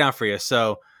me break it down for you.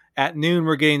 So at noon,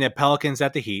 we're getting the Pelicans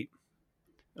at the Heat.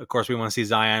 Of course, we want to see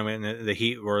Zion and the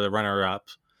Heat were the runner-up.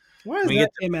 Why is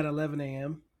that game at 11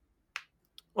 a.m.?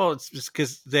 Well, it's just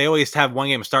because they always have one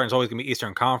game starting. It's always going to be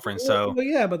Eastern Conference. So, well,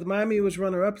 yeah, but the Miami was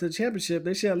runner-up to the championship.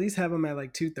 They should at least have them at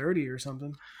like 2:30 or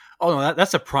something. Oh no,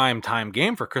 that's a prime time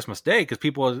game for Christmas Day because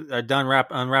people are done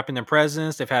unwrapping their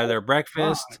presents. They've had their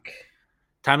breakfast. Fuck.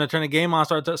 Time to turn the game on.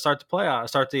 Start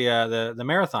the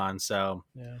marathon. So,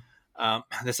 yeah.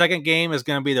 The second game is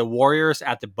going to be the Warriors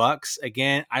at the Bucks.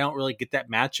 Again, I don't really get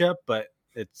that matchup, but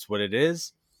it's what it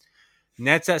is.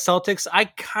 Nets at Celtics. I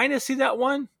kind of see that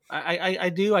one. I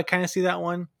do. I kind of see that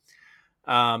one.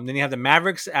 Then you have the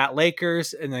Mavericks at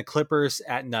Lakers and the Clippers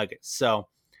at Nuggets. So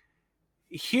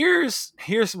here's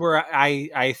where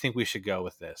I think we should go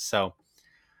with this. So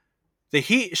the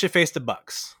Heat should face the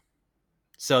Bucks.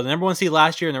 So the number one seed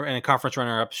last year and the conference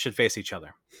runner-up should face each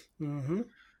other. Mm-hmm.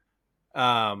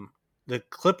 The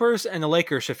Clippers and the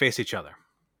Lakers should face each other.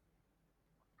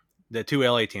 The two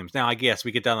LA teams. Now, I guess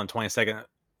we get down on 22nd.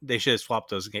 They should have swapped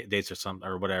those dates or something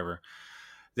or whatever.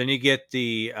 Then you get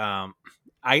the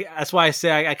that's why I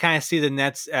say I kind of see the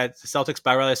Nets at the Celtics,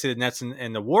 but I rather see the Nets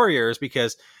and the Warriors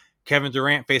because Kevin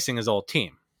Durant facing his old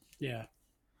team. Yeah.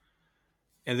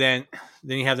 And then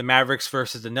you have the Mavericks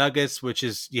versus the Nuggets, which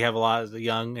is you have a lot of the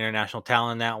young international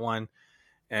talent in that one.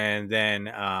 And then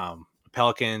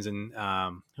Pelicans and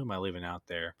who am I leaving out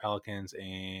there? Pelicans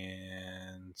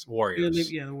and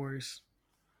Warriors. Yeah, the Warriors.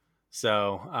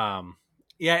 So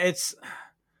yeah, it's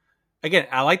again,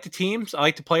 I like the teams, I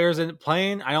like the players in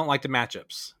playing. I don't like the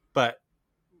matchups, but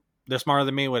they're smarter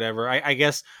than me. Whatever. I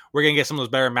guess we're gonna get some of those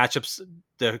better matchups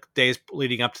the days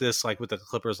leading up to this, like with the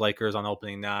Clippers Lakers on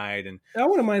opening night. And I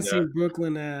wouldn't mind seeing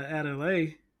Brooklyn at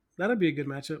LA. That'd be a good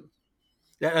matchup.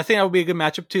 I think that would be a good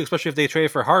matchup too, especially if they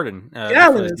traded for Harden.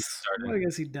 Dallas. I want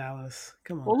to see Dallas.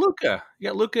 Come on. Well, Luka. You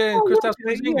got Luka and Kristaps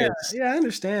Porzingis. Yeah, I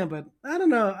understand, but I don't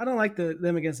know. I don't like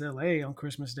them against LA on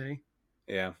Christmas Day.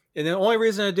 Yeah, and the only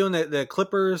reason they're doing the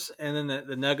Clippers and then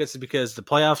the Nuggets is because the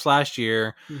playoffs last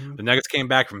year, the Nuggets came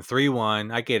back from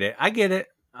 3-1. I get it.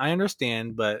 I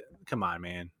understand, but come on,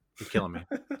 man, you're killing me.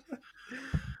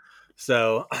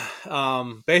 So,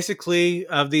 basically,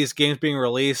 of these games being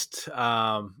released,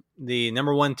 the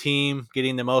number one team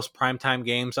getting the most primetime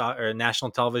games or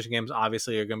national television games,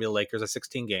 obviously, are going to be the Lakers at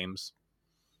 16 games.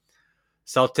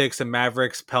 Celtics and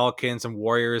Mavericks, Pelicans and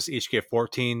Warriors each get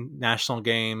 14 national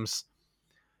games.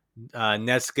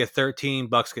 Nets get 13,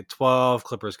 Bucks get 12,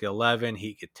 Clippers get 11,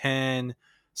 Heat get 10,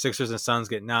 Sixers and Suns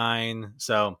get 9.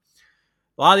 So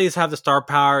a lot of these have the star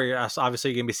power.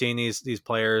 Obviously, you're gonna be seeing these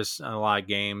players in a lot of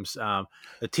games. The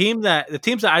teams that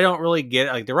I don't really get,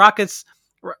 like the Rockets,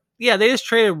 yeah, they just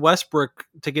traded Westbrook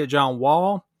to get John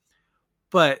Wall,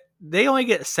 but they only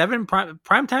get 7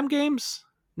 primetime games,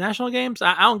 national games.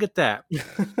 I don't get that.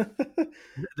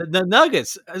 The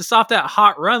Nuggets, it's off that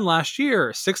hot run last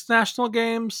year, 6 national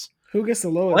games. Who gets the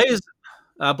lowest?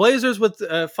 Blazers with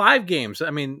 5 games.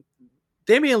 I mean,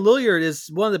 Damian Lillard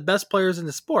is one of the best players in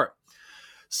the sport.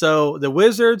 So the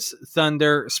Wizards,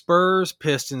 Thunder, Spurs,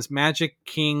 Pistons, Magic,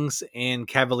 Kings, and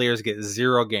Cavaliers get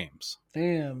 0 games.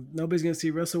 Damn, nobody's going to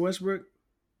see Russell Westbrook?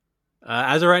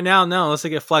 As of right now, no, unless they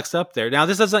get flexed up there. Now,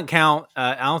 this doesn't count.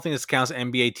 I don't think this counts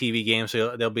NBA TV games,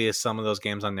 so there'll be some of those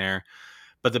games on there.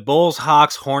 But the Bulls,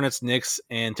 Hawks, Hornets, Knicks,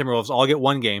 and Timberwolves all get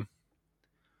 1 game.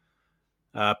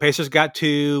 Pacers got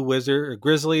 2.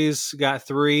 Grizzlies got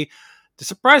 3. The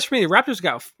surprise for me, the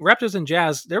Raptors and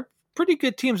Jazz. They're pretty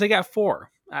good teams. They got 4.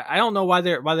 I don't know why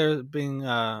they're being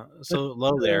so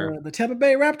low there. The Tampa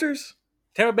Bay Raptors.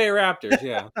 Tampa Bay Raptors,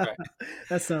 yeah. Right.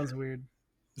 That sounds weird.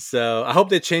 So I hope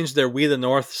they change their "We the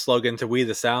North" slogan to "We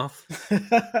the South."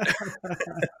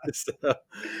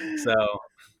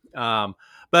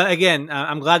 But again,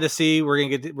 I'm glad to see we're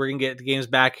gonna get the games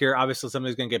back here. Obviously, some of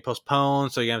these gonna get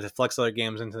postponed, so you're gonna have to flex other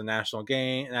games into the national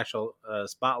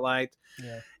spotlight.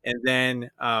 Yeah. And then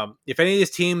if any of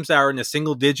these teams that are in the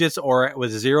single digits or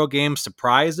with 0 games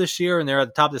surprise this year and they're at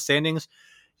the top of the standings,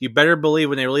 you better believe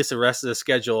when they release the rest of the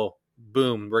schedule,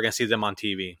 boom, we're gonna see them on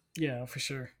TV. Yeah, for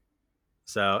sure.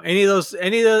 So any of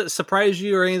those surprise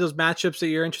you or any of those matchups that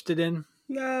you're interested in?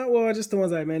 No, well, just the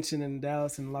ones I mentioned in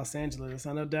Dallas and Los Angeles.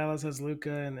 I know Dallas has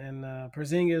Luka and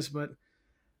Porzingis, but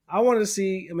I want to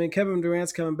see. I mean, Kevin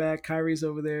Durant's coming back. Kyrie's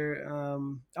over there.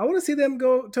 I want to see them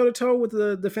go toe to toe with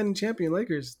the defending champion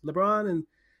Lakers, LeBron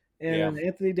and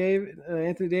Anthony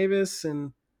Davis.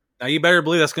 And now you better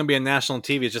believe that's going to be on national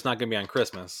TV. It's just not going to be on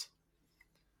Christmas.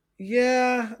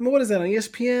 Yeah, I mean, what is that on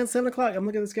ESPN? 7 o'clock. I'm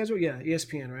looking at the schedule. Yeah,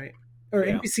 ESPN, right? Or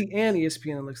Yeah. NBC and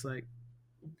ESPN. It looks like.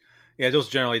 Yeah, those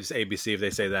generally just ABC if they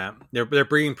say that. They're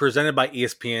being presented by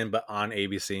ESPN but on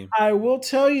ABC. I will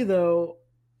tell you though,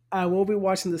 I will be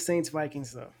watching the Saints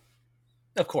Vikings though.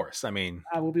 Of course. I mean,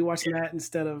 I will be watching that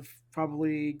instead of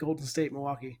probably Golden State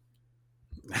Milwaukee.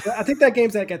 I think that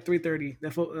game's like at 3:30.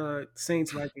 That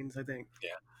Saints Vikings. I think. yeah.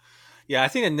 Yeah, I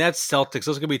think the Nets Celtics,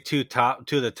 those are gonna be two of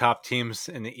the top teams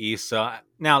in the East. So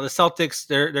now the Celtics,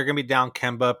 they're gonna be down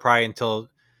Kemba probably until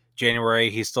January.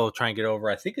 He's still trying to get over.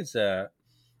 I think it's a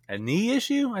knee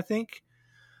issue, I think.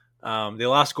 They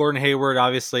lost Gordon Hayward,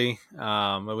 obviously,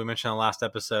 what we mentioned in the last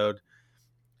episode.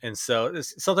 And so the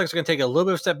Celtics are going to take a little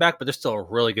bit of a step back, but they're still a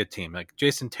really good team. Like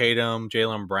Jason Tatum,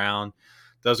 Jaylen Brown,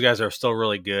 those guys are still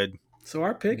really good. So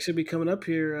our pick should be coming up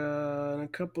here in a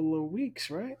couple of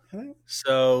weeks, right? I think.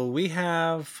 So we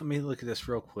have, let me look at this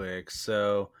real quick.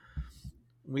 So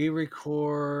we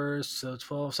record so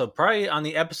 12. So probably on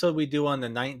the episode we do on the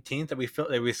 19th that we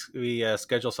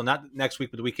schedule. So not next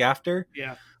week, but the week after.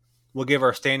 Yeah. We'll give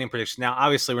our standing prediction. Now,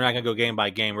 obviously, we're not going to go game by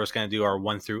game. We're just going to do our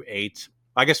 1 through 8.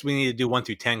 I guess we need to do 1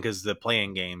 through 10 because the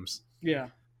playing games. Yeah.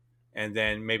 And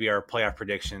then maybe our playoff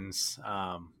predictions.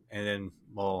 And then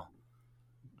we'll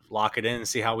lock it in and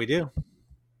see how we do.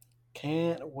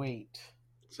 Can't wait.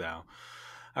 So,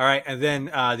 all right. And then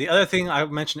the other thing I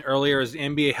mentioned earlier is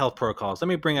NBA health protocols. Let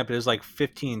me bring up, there's like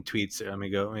 15 tweets. Let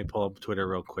me pull up Twitter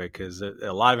real quick because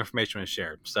a lot of information was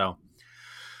shared. So,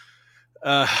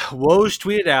 Woj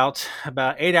tweeted out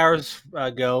about 8 hours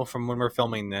ago from when we're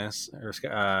filming this. There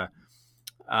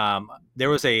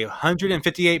was a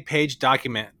 158-page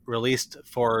document released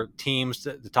for teams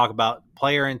to talk about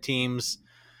player and teams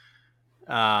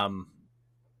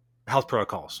health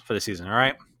protocols for the season. All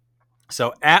right.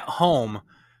 So at home,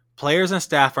 players and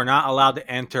staff are not allowed to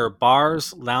enter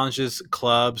bars, lounges,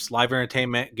 clubs, live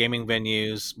entertainment, gaming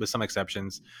venues, with some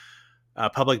exceptions,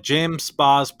 public gyms,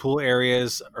 spas, pool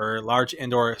areas, or large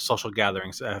indoor social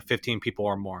gatherings, 15 people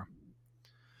or more.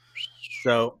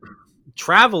 So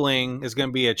traveling is going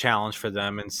to be a challenge for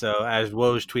them. And so, as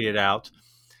Woj tweeted out,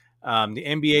 the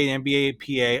NBA and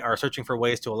NBAPA are searching for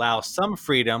ways to allow some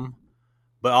freedom,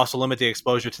 but also limit the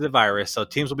exposure to the virus. So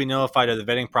teams will be notified of the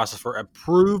vetting process for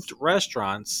approved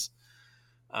restaurants.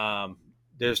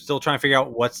 They're still trying to figure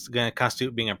out what's going to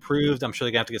constitute being approved. I'm sure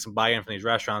they're going to have to get some buy-in from these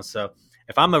restaurants. So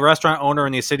if I'm a restaurant owner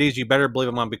in these cities, you better believe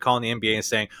I'm going to be calling the NBA and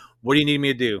saying, what do you need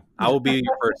me to do? I will be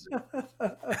your person.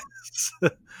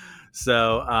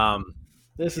 So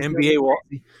This is NBA will,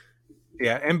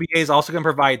 NBA is also going to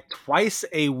provide twice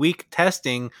a week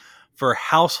testing for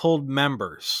household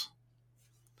members.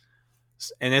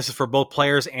 And this is for both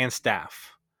players and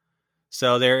staff.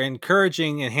 So they're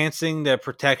enhancing the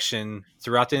protection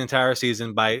throughout the entire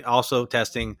season by also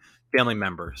testing family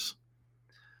members.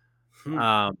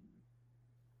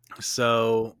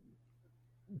 So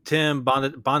Tim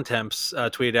Bontemps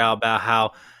tweeted out about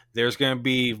how there's going to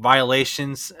be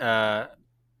violations.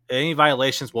 Any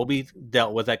violations will be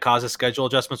dealt with that causes schedule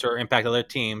adjustments or impact other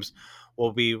teams.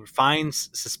 Will be fines,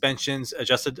 suspensions,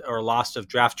 adjusted or loss of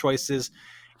draft choices,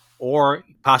 or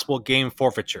possible game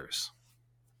forfeitures.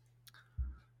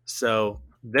 So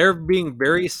they're being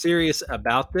very serious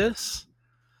about this.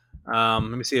 Let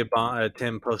me see if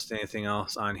Tim posted anything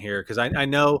else on here, because I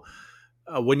know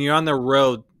when you're on the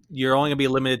road, you're only going to be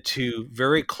limited to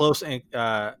very close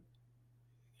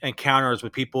encounters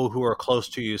with people who are close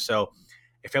to you. So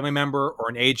a family member or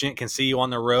an agent can see you on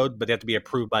the road, but they have to be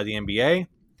approved by the NBA.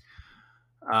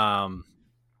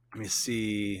 Let me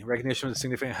see. Recognition of the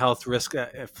significant health risk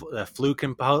flu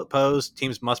can pose.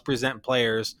 Teams must present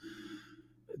players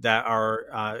that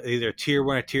are either tier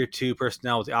 1 or tier 2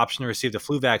 personnel with the option to receive the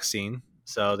flu vaccine.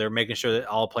 So they're making sure that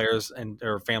all players and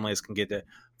their families can get the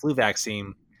flu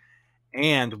vaccine.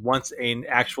 And once an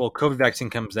actual COVID vaccine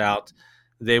comes out,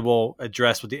 they will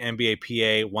address with the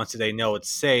NBAPA once they know it's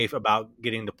safe about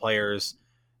getting the players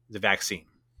the vaccine.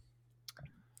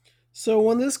 So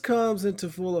when this comes into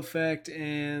full effect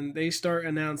and they start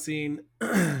announcing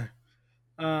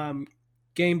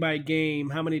game by game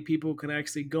how many people can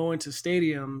actually go into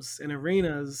stadiums and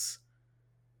arenas,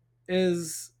 I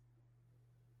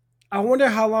wonder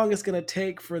how long it's going to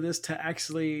take for this to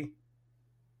actually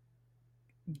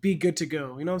be good to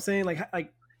go. You know what I'm saying?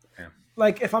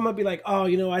 Like if I'm gonna be like, oh,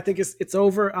 I think it's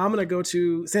over. I'm gonna go down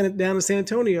to San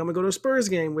Antonio. I'm gonna go to a Spurs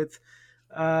game with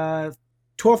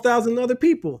 12,000 other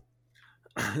people.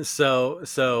 So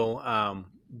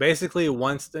basically,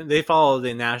 once they follow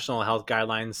the national health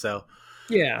guidelines, so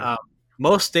yeah,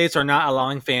 most states are not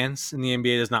allowing fans, and the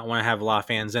NBA does not want to have a lot of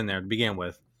fans in there to begin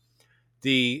with.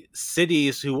 the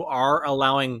cities who are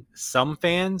allowing some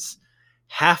fans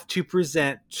have to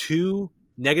present 2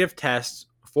 negative tests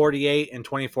 48 and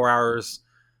 24 hours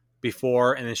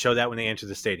before, and then show that when they enter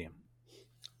the stadium.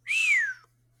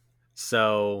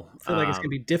 So I feel like it's gonna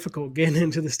be difficult getting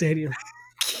into the stadium.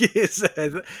 yes,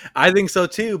 I think so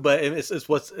too. But it's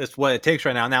what it takes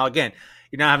right now. Now again,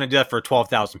 you're not having to do that for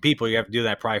 12,000 people. You have to do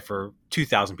that probably for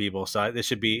 2,000 people. So this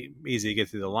should be easy to get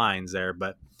through the lines there.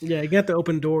 But yeah, you got to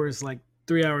open doors like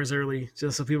 3 hours early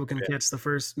just so people can catch the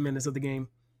first minutes of the game.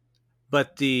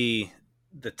 But the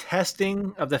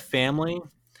testing of the family,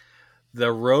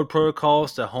 the road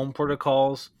protocols, the home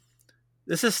protocols,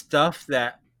 this is stuff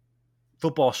that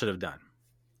football should have done.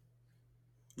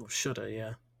 Well, shoulda,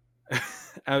 yeah.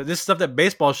 This is stuff that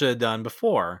baseball should have done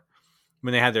before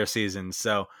when they had their seasons.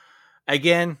 So,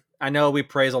 again, I know we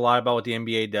praise a lot about what the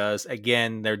NBA does.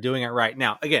 Again, they're doing it right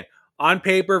now. Again, on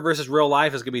paper versus real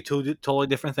life is going to be two totally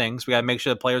different things. We got to make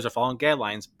sure the players are following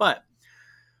guidelines. But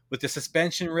with the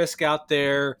suspension risk out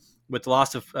there, with the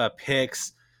loss of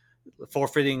picks,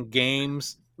 forfeiting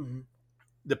games,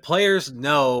 the players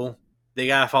know they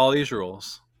got to follow these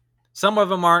rules. Some of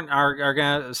them are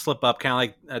going to slip up, kind of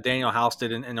like Daniel House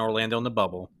did in Orlando in the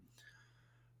bubble.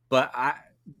 But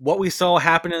what we saw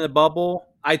happen in the bubble,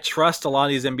 I trust a lot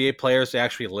of these NBA players to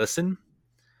actually listen.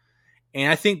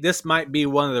 And I think this might be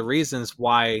one of the reasons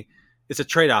why it's a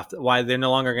trade-off, why they're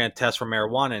no longer going to test for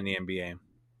marijuana in the NBA.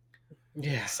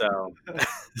 Yeah. So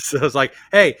it's like,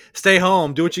 hey, stay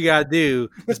home, do what you got to do.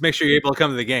 Just make sure you're able to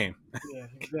come to the game. Yeah,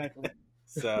 exactly.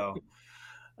 So,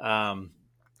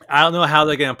 I don't know how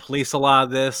they're going to police a lot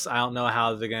of this. I don't know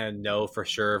how they're going to know for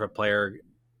sure if a player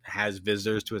has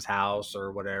visitors to his house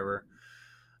or whatever.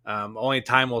 Only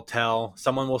time will tell.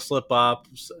 Someone will slip up.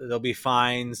 There'll be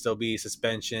fines. There'll be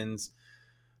suspensions.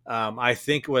 I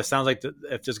think what it sounds like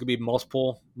if there's going to be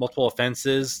multiple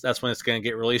offenses, that's when it's going to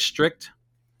get really strict.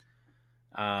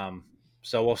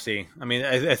 So we'll see. I mean,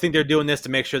 I think they're doing this to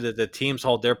make sure that the teams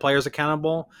hold their players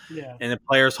accountable, and the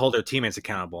players hold their teammates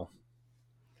accountable.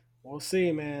 We'll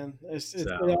see, man.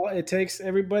 It takes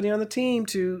everybody on the team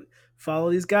to follow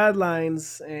these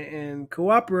guidelines and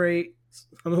cooperate.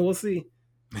 I mean, we'll see.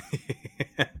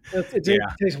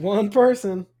 It takes one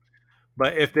person.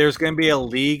 But if there's going to be a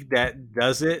league that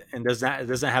does it and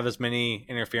doesn't have as many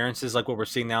interferences like what we're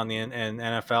seeing now in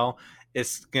NFL,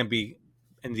 it's going to be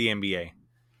in the NBA.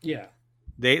 Yeah.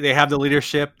 They have the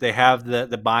leadership. They have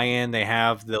the buy-in. They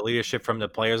have the leadership from the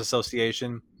Players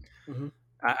Association. Mm-hmm.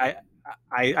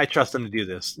 I trust them to do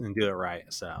this and do it right.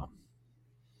 So,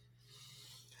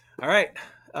 all right.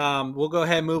 We'll go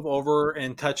ahead and move over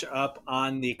and touch up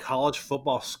on the college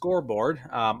football scoreboard.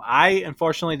 I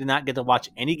unfortunately did not get to watch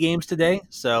any games today,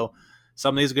 so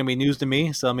some of these are going to be news to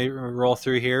me. So let me roll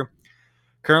through here.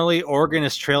 Currently, Oregon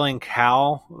is trailing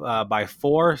Cal by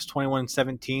 4. It's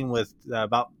 21-17 with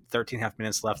about 13.5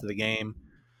 minutes left of the game.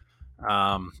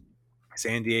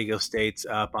 San Diego State's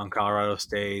up on Colorado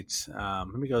State. Let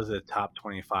me go to the top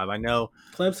 25. I know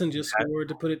Clemson just scored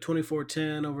to put it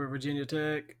 24-10 over Virginia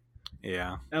Tech.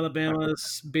 Yeah.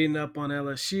 Alabama's beating up on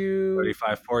LSU.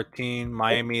 35-14.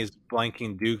 Miami is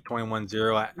blanking Duke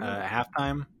 21-0 at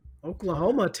halftime.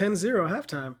 Oklahoma 10-0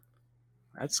 halftime.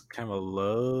 That's kind of a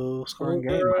low scoring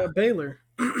game. Baylor.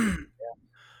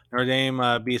 Notre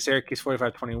Dame beat Syracuse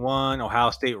 45-21. Ohio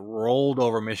State rolled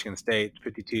over Michigan State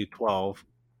 52-12.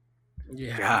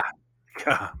 Yeah.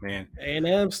 God, man.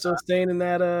 A&M still staying in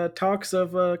that talks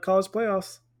of college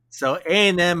playoffs. So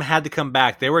A&M had to come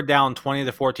back. They were down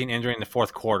 20-14 entering the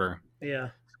fourth quarter.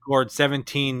 Yeah. Scored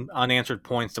 17 unanswered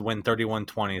points to win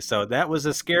 31-20. So that was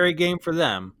a scary game for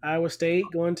them. Iowa State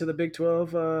going to the Big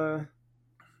 12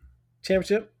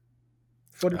 championship.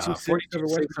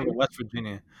 42-6 over West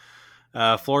Virginia.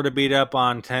 Florida beat up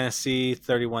on Tennessee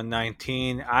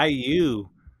 31-19. IU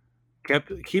kept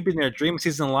keeping their dream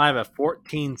season alive at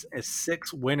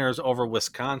 14-6 winners over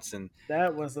Wisconsin.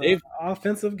 That was an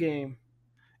offensive game.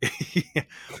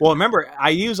 Well, remember,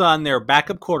 IU's on their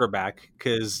backup quarterback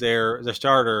because their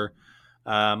starter,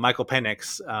 Michael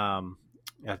Penix,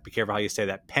 you have to be careful how you say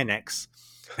that, Penix.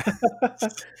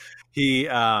 He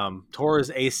tore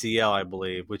his ACL, I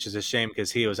believe, which is a shame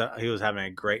because he was having a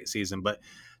great season. But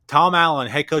Tom Allen,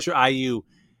 head coach of IU,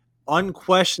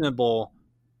 unquestionable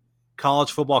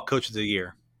college football coach of the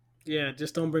year. Yeah,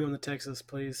 just don't bring him to Texas,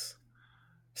 please.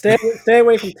 Stay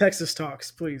away from Texas talks,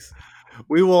 please.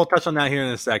 We will touch on that here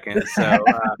in a second. So,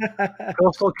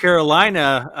 Coastal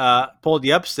Carolina pulled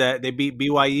the upset. They beat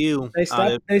BYU.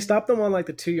 They stopped them on like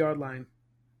the 2-yard line.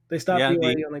 They stopped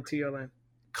BYU on like 2-yard line.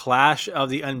 Clash of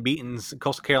the unbeatens.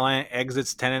 Coastal Carolina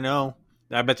exits 10-0.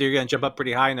 I bet you're going to jump up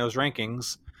pretty high in those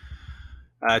rankings.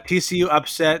 TCU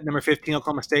upset number 15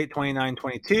 Oklahoma State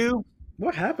 29-22.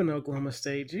 What happened to Oklahoma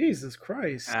State? Jesus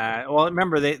Christ! Well,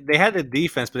 remember they had the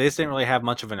defense, but they just didn't really have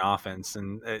much of an offense,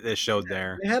 and it showed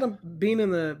there. They had them being in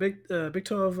the Big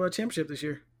 12 championship this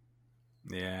year.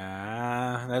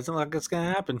 Yeah, that doesn't look like it's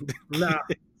gonna happen. Nah.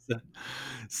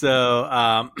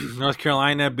 So North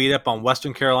Carolina beat up on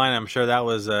Western Carolina. I'm sure that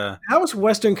was How was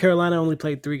Western Carolina only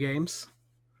played 3 games?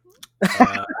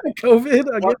 COVID,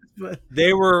 I guess. But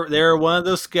they were one of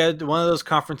those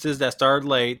conferences that started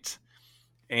late,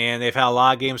 and they've had a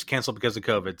lot of games canceled because of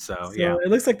COVID. So yeah, it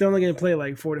looks like they're only going to play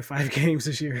like 4 to 5 games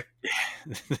this year.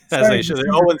 As they should.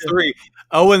 They're 0-3.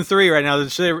 0-3 right now. They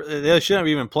shouldn't have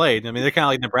even played. I mean, they're kind of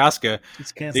like Nebraska.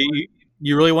 It's canceled.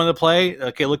 You really want to play?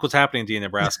 Okay, look what's happening to you,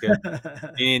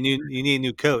 Nebraska. you need a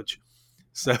new coach.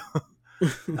 So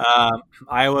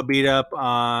Iowa beat up.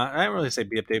 I don't really say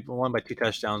beat up. They won by 2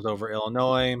 touchdowns over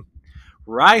Illinois.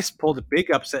 Rice pulled a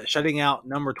big upset, shutting out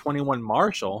number 21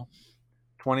 Marshall,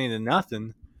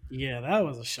 20-0. Yeah, that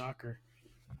was a shocker.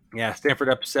 Yeah, Stanford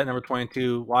upset number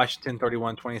 22 Washington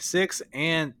 31-26,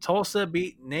 and Tulsa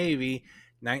beat Navy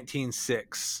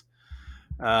 19-6.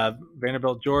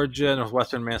 Vanderbilt, Georgia,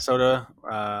 Northwestern, Minnesota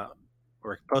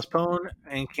were postponed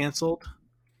and canceled.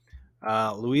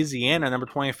 Louisiana, number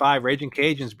 25, Raging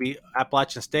Cajuns beat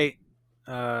Appalachian State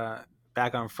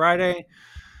back on Friday.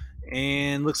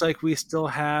 And looks like we still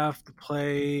have to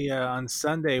play on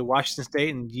Sunday, Washington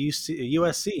State and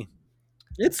USC.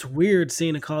 It's weird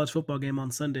seeing a college football game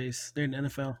on Sundays during the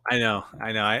NFL. I know.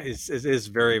 It's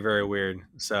very, very weird.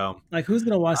 So, like, who's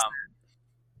going to watch that?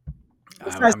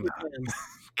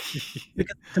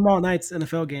 Because tomorrow night's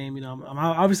NFL game, I'm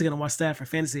obviously going to watch that for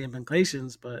fantasy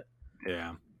implications, but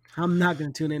yeah, I'm not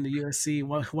going to tune into USC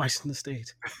Washington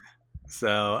State.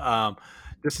 So,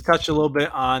 just to touch a little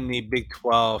bit on the Big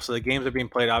 12. So the games are being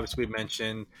played. Obviously, we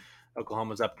mentioned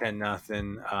Oklahoma's up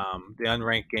 10-0. The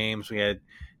unranked games, we had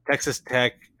Texas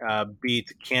Tech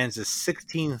beat Kansas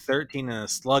 16-13 in a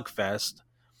slugfest.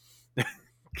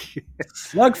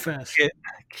 Slugfest.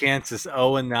 Kansas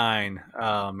 0-9.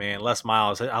 Oh man, Les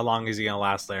Miles. How long is he gonna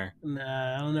last there?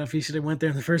 Nah, I don't know if he should have went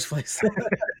there in the first place.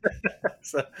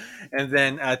 And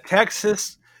then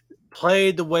Texas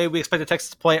played the way we expected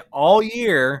Texas to play all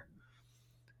year.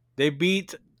 They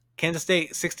beat Kansas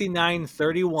State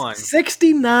 69-31.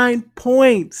 69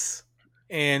 points.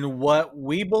 And what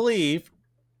we believe,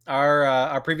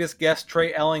 our previous guest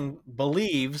Trey Elling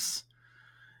believes,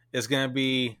 is going to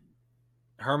be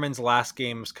Herman's last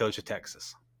game as coach of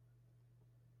Texas.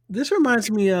 This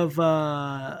reminds me of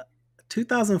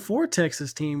 2004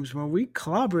 Texas teams when we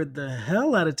clobbered the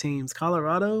hell out of teams.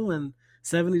 Colorado and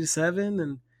 70-7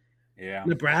 and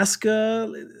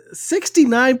Nebraska.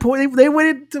 69 points. They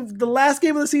went into the last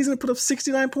game of the season and put up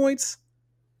 69 points.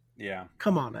 Yeah.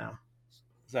 Come on now.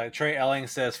 So Trey Elling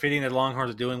says feeding the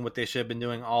Longhorns are doing what they should have been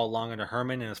doing all along under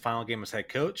Herman in his final game as head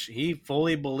coach. He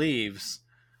fully believes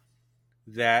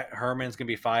that Herman's going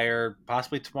to be fired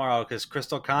possibly tomorrow because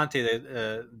Crystal Conte,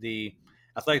 the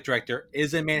athletic director,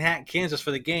 is in Manhattan, Kansas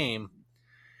for the game.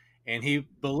 And he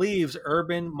believes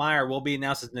Urban Meyer will be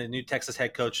announced as the new Texas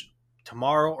head coach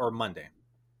tomorrow or Monday.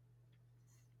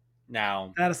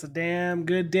 Now, that's a damn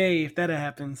good day if that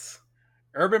happens.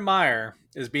 Urban Meyer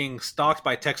is being stalked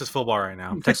by Texas football right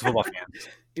now. Texas football fans.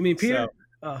 You mean Peter?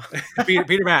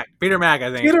 Peter Mack. Peter Mack,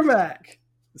 I think. Peter Mack.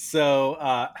 So,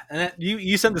 and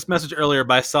you sent this message earlier,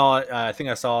 but I saw it. I think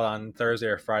I saw it on Thursday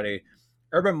or Friday.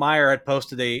 Urban Meyer had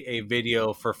posted a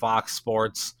video for Fox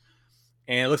Sports,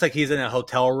 and it looks like he's in a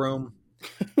hotel room,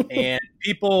 and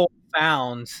people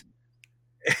found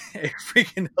a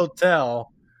freaking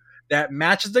hotel that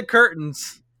matches the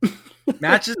curtains,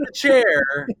 matches the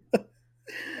chair.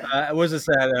 Was this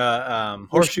at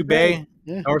Horseshoe Bay?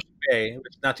 Yeah. Horseshoe Bay,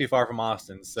 which is not too far from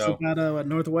Austin. So about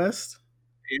Northwest.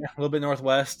 Yeah, a little bit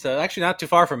northwest. Actually, not too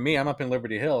far from me. I'm up in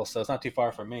Liberty Hill, so it's not too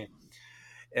far from me.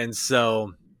 And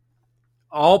so,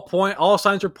 all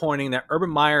signs are pointing that Urban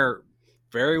Meyer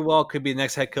very well could be the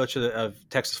next head coach of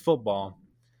Texas football.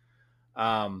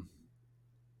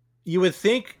 You would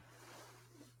think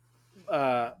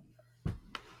Herman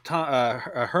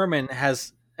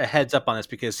has a heads up on this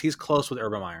because he's close with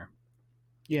Urban Meyer.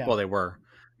 Yeah. Well, they were.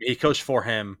 He coached for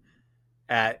him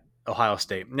at Ohio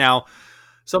State. Now,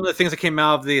 some of the things that came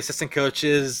out of the assistant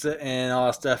coaches and all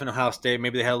that stuff in Ohio State,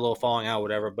 maybe they had a little falling out,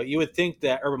 whatever. But you would think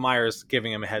that Urban Meyer is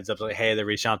giving him a heads up, like, hey, they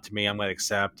reached out to me, I'm going to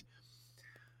accept.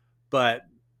 But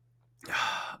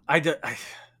I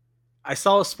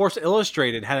saw Sports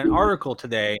Illustrated had an article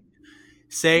today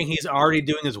saying he's already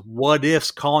doing his what ifs,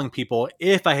 calling people,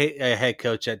 if I hate a head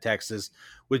coach at Texas,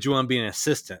 would you want to be an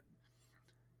assistant?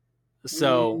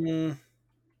 So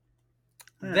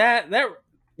that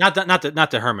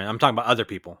not to Herman. I'm talking about other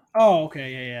people. Oh,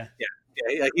 okay, yeah.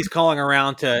 Yeah, he's calling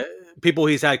around to people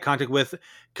he's had contact with,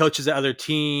 coaches at other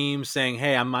teams, saying,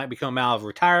 "Hey, I might be coming out of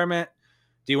retirement.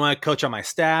 Do you want to coach on my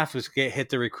staff?" Let's hit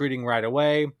the recruiting right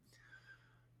away.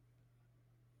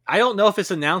 I don't know if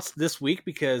it's announced this week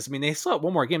because they still have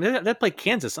one more game. They play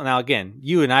Kansas now. Again,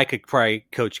 you and I could probably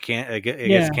coach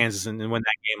against Kansas and win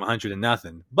that game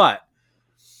 100-0. But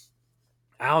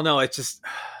I don't know. It's just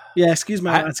Excuse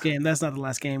my last game. That's not the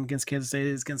last game against Kansas State.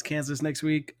 It's against Kansas next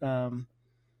week. If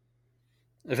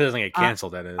it doesn't get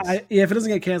canceled, that is. If it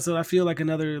doesn't get canceled, I feel like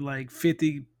another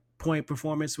 50-point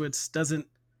performance, which isn't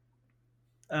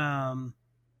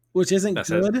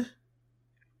good,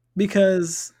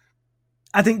 because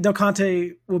I think Del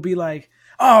Conte will be like,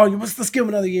 "Oh, let's give him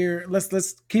another year.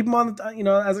 Let's keep him on,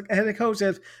 as a head coach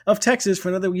of Texas for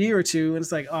another year or two." And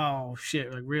it's like, "Oh shit,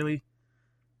 really?"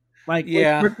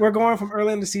 We're going from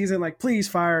early in the season, please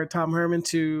fire Tom Herman,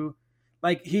 to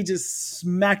he just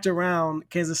smacked around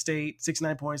Kansas State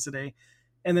 69 points today,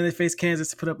 and then they face Kansas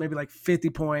to put up maybe 50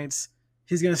 points.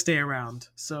 He's going to stay around.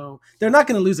 So they're not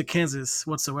going to lose to Kansas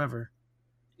whatsoever.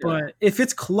 Yeah. But if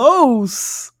it's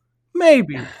close,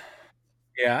 maybe.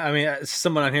 Yeah,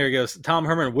 someone on here goes, Tom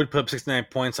Herman would put up 69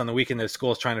 points on the weekend that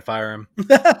school is trying to fire him.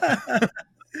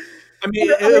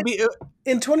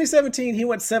 In 2017, he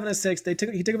went 7-6. He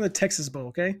took him to the Texas Bowl.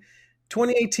 Okay,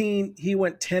 2018, he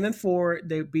went 10-4.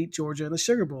 They beat Georgia in the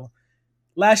Sugar Bowl.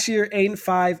 Last year,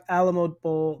 8-5, Alamo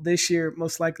Bowl. This year,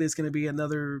 most likely, it's going to be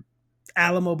another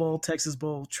Alamo Bowl, Texas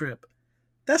Bowl trip.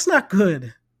 That's not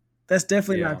good. That's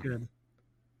definitely not good.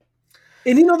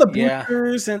 And the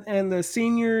boosters and the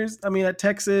seniors, at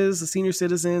Texas, the senior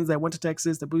citizens that went to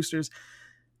Texas, the boosters,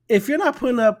 if you're not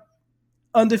putting up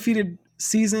undefeated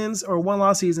seasons or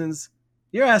one-loss seasons,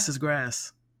 your ass is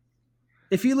grass.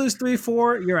 If you lose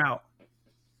 3-4, you're out.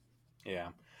 Yeah.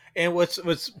 And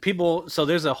what's people, so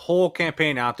there's a whole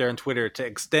campaign out there on Twitter to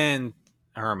extend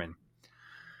Herman.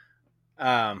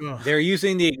 They're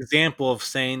using the example of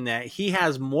saying that he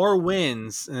has more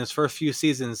wins in his first few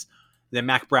seasons than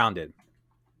Mack Brown did.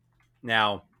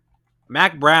 Now,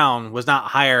 Mack Brown was not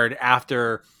hired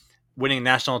after winning a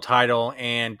national title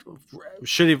and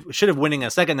should have winning a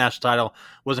second national title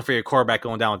wasn't for your quarterback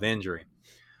going down with injury.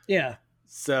 Yeah.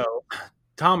 So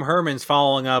Tom Herman's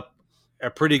following up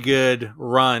a pretty good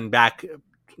run back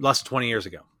less than 20 years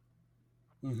ago.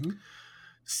 Mm-hmm.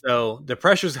 So the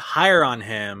pressure's higher on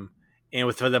him.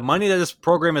 And for the money that this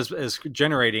program is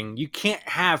generating, you can't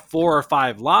have 4 or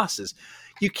 5 losses.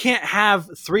 You can't have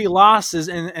 3 losses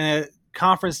in a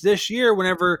conference this year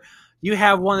whenever you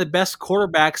have one of the best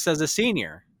quarterbacks as a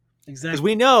senior. Exactly. Because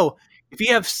we know if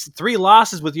you have 3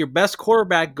 losses with your best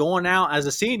quarterback going out as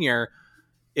a senior,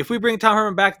 if we bring Tom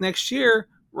Herman back next year,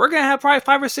 we're going to have probably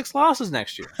 5 or 6 losses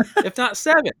next year, if not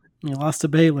 7. You lost to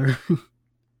Baylor.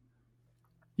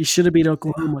 You should have beat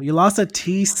Oklahoma. You lost to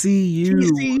TCU.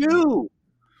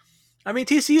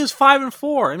 TCU is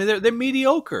 5-4. They're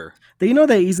mediocre. They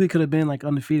easily could have been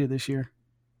undefeated this year.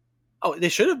 Oh, they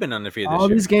should have been undefeated this year. All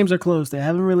these games are close. They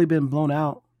haven't really been blown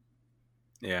out.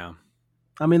 Yeah.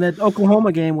 That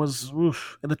Oklahoma game was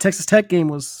oof. The Texas Tech game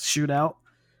was shootout.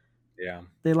 Yeah.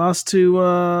 They lost to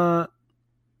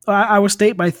Iowa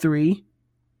State by 3.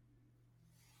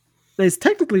 They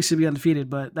technically should be undefeated,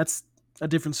 but that's a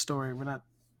different story. We're not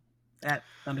at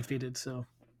undefeated, so.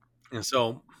 And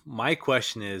so my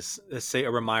question is, let's say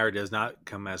Urban Meyer does not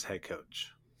come as head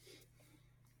coach.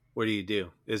 What do you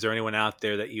do? Is there anyone out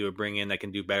there that you would bring in that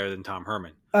can do better than Tom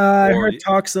Herman? I heard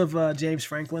talks of James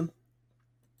Franklin.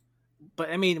 But,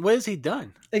 what has he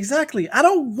done? Exactly. I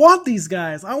don't want these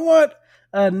guys. I want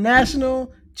a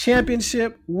national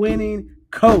championship winning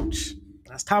coach.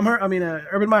 That's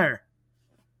Urban Meyer.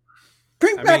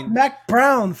 Bring back Mack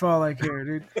Brown for all I care,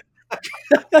 dude.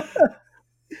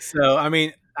 So,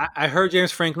 I heard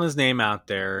James Franklin's name out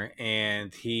there,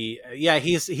 and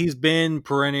he's been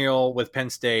perennial with Penn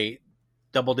State,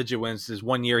 double-digit wins. His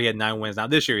 1 year he had 9 wins. Now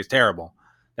this year he's terrible.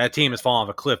 That team has fallen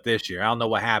off a cliff this year. I don't know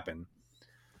what happened.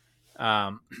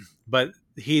 But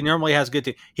he normally has good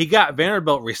team. He got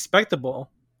Vanderbilt respectable.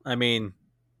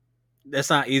 That's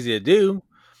not easy to do.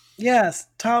 Yes,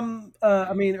 Tom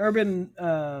Herman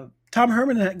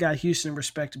got Houston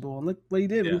respectable, and look what he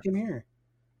did when he came here.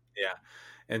 Yeah.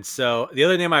 And so the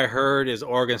other name I heard is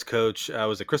Oregon's coach.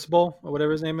 Was it Cristobal or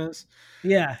whatever his name is?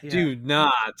 Yeah. Do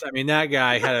not. That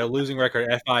guy had a losing record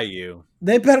at FIU.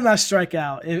 They better not strike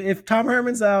out. If Tom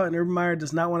Herman's out and Urban Meyer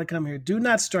does not want to come here, do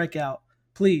not strike out,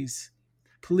 please.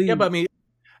 Yeah, but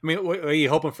are you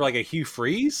hoping for a Hugh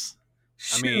Freeze?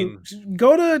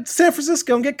 Go to San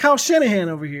Francisco and get Kyle Shanahan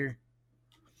over here.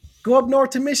 Go up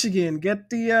north to Michigan, get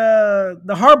the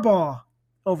Harbaugh.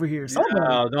 over here.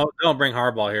 Somebody. Don't bring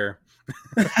Harbaugh here.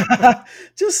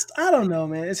 Just I don't know,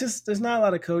 man. It's just there's not a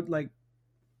lot of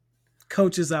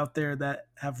coaches out there that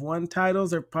have won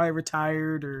titles. They're probably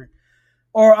retired or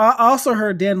I also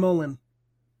heard Dan Mullen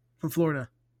from Florida.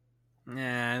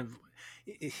 Yeah,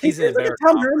 he's in a better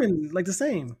Tom Herman, like the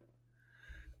same.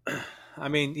 I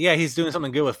mean, yeah, he's doing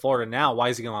something good with Florida now. Why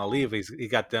is he going to leave? He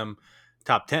got them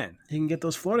top 10. He can get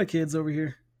those Florida kids over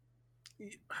here.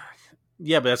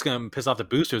 Yeah, but that's going to piss off the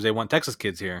boosters. They want Texas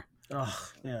kids here.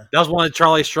 Oh, yeah. That was one of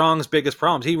Charlie Strong's biggest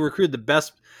problems. He recruited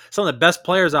some of the best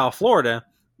players out of Florida,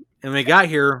 and when they got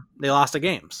here, they lost the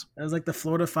games. That was like the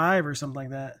Florida 5 or something like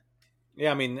that.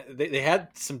 Yeah, I mean, they had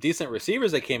some decent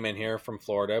receivers that came in here from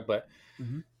Florida, but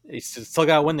you still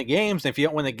got to win the games. And if you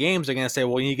don't win the games, they're going to say,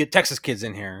 well, you get Texas kids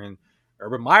in here. And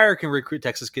Urban Meyer can recruit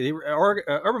Texas kids. Or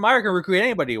Urban Meyer can recruit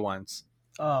anybody he wants.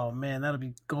 Oh, man, that'll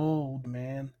be gold,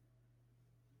 man.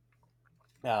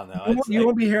 I don't know. You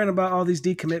won't be hearing about all these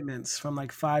decommitments from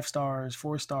like 5 stars,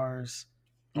 4 stars.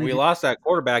 We lost that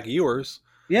quarterback, Ewers.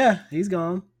 Yeah, he's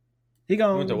gone. He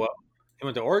gone. He went to what? He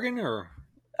went to Oregon or?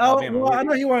 Oh, well, I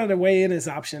know he wanted to weigh in his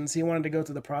options. He wanted to go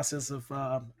through the process of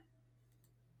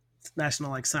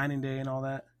national signing day and all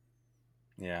that.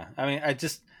 Yeah, I mean,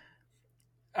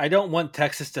 I don't want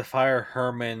Texas to fire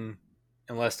Herman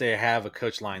unless they have a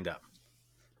coach lined up.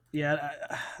 Yeah,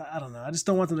 I don't know. I just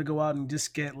don't want them to go out and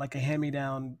just get like a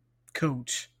hand-me-down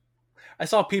coach. I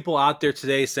saw people out there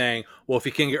today saying, well, if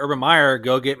you can't get Urban Meyer,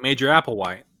 go get Major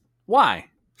Applewhite. Why?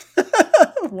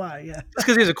 Why, yeah. Just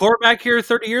because he's a quarterback here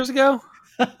 30 years ago?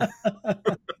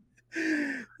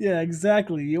 Yeah,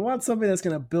 exactly. You want somebody that's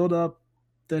going to build up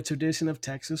the tradition of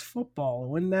Texas football,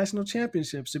 win national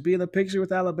championships, to be in the picture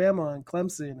with Alabama and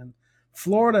Clemson and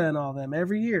Florida and all them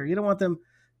every year. You don't want them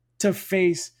to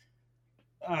face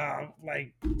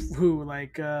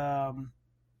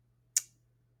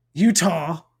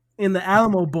Utah in the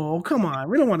Alamo Bowl. Come on,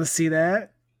 we don't want to see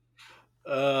that.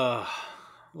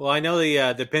 Well, I know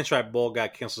the Pinstripe Bowl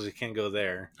got canceled, so you can't go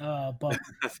there. But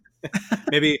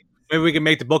maybe we can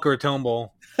make the Boca Raton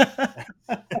Bowl.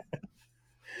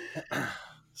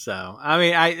 So, I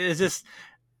mean,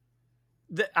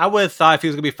 I would have thought if he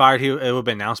was going to be fired, it would have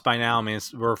been announced by now. I mean,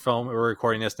 we're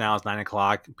recording this now. It's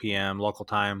 9:00 p.m. local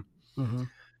time. Mm-hmm.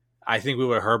 I think we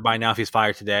would have heard by now if he's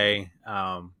fired today.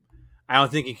 I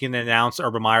don't think you can announce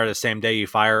Urban Meyer the same day you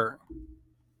fire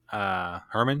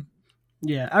Herman.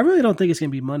 Yeah, I really don't think it's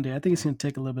going to be Monday. I think it's going to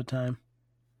take a little bit of time.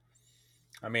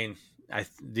 I mean,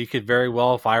 you could very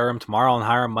well fire him tomorrow and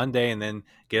hire him Monday and then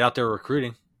get out there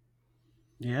recruiting.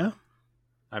 Yeah.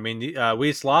 I mean, we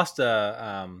just lost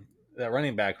that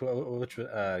running back, which was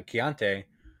Keontae.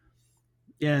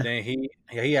 Yeah. And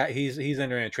he's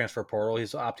entering a transfer portal.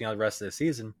 He's opting out the rest of the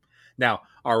season. Now,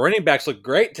 our running backs look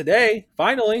great today.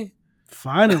 Finally,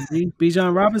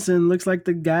 Bijan Robinson looks like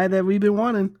the guy that we've been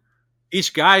wanting.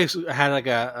 Each guy had like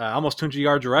almost 200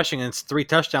 yards rushing and it's 3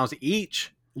 touchdowns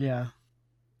each. Yeah.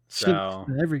 So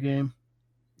every game.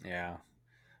 Yeah.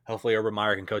 Hopefully Urban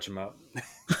Meyer can coach him up.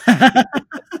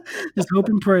 Just hope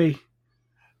and pray.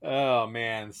 Oh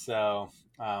man. So,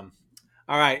 all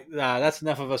right. That's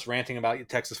enough of us ranting about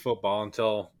Texas football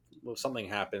until something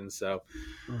happens. So,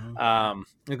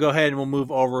 we'll go ahead and we'll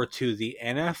move over to the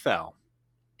NFL.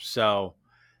 So,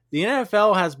 the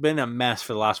NFL has been a mess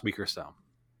for the last week or so.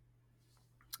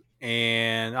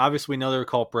 And obviously we know they're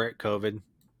culprit, COVID.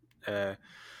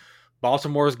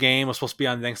 Baltimore's game was supposed to be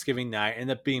on Thanksgiving night,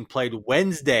 ended up being played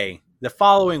Wednesday, the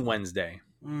following Wednesday.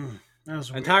 That was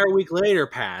An entire week later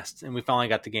passed, and we finally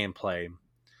got the game played.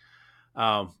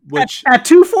 Which at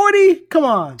 2:40? Come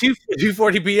on.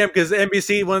 2:40 p.m. because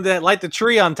NBC wanted to light the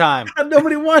tree on time.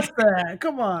 Nobody wants that.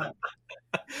 Come on.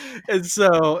 And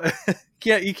so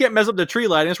you can't mess up the tree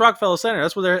lighting. It's Rockefeller Center.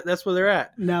 That's where they're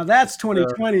at. Now that's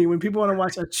 2020 when people want to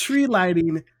watch a tree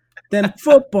lighting than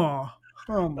football.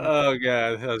 Oh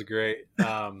God, that was great.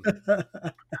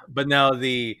 But now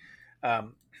the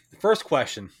first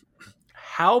question: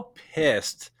 how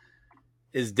pissed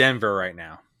is Denver right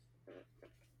now?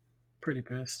 Pretty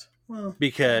pissed. Well,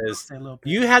 because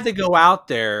you had to go out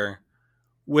there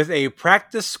with a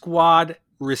practice squad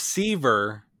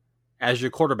receiver as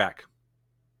your quarterback.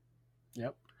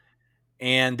 Yep.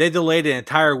 And they delayed an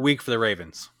entire week for the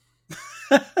Ravens.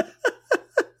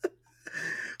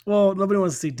 Well, nobody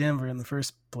wants to see Denver in the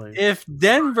first place. If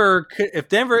they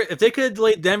could have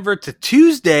delayed Denver to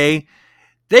Tuesday,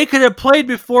 they could have played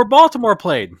before Baltimore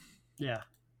played. Yeah.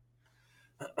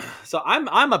 So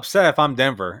I'm upset if I'm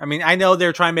Denver. I mean, I know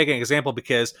they're trying to make an example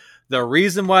because the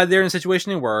reason why they're in the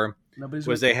situation they were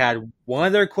was they had one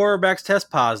of their quarterbacks test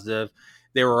positive.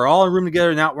 They were all in a room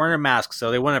together not wearing a mask,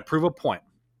 so they want to prove a point.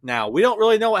 Now, we don't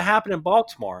really know what happened in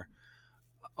Baltimore.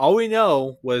 All we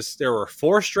know was there were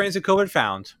 4 strains of COVID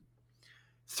found.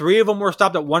 3 of them were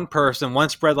stopped at one person, one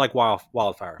spread like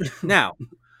wildfire. Now,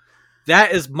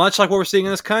 that is much like what we're seeing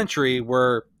in this country,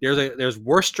 where there's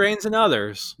worse strains than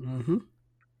others. Mm-hmm.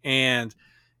 And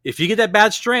if you get that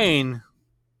bad strain,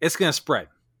 it's going to spread.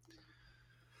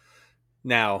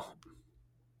 Now,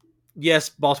 yes,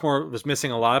 Baltimore was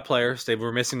missing a lot of players. They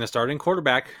were missing the starting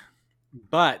quarterback,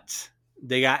 but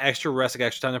they got extra rest, got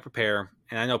extra time to prepare.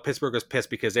 And I know Pittsburgh was pissed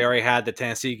because they already had the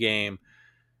Tennessee game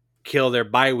kill their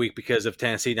bye week because of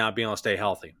Tennessee not being able to stay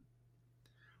healthy.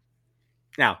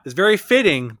 Now, it's very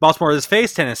fitting Baltimore has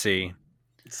faced Tennessee.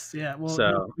 Yeah,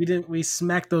 well, we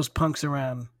smacked those punks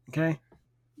around, okay?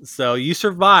 So you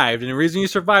survived, and the reason you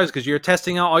survived is because you're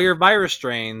testing out all your virus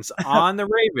strains on the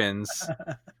Ravens,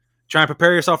 trying to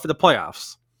prepare yourself for the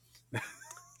playoffs.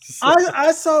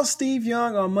 I saw Steve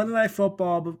Young on Monday Night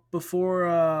Football before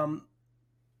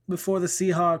the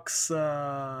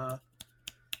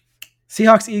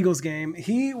Seahawks-Eagles game.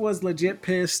 He was legit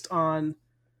pissed on,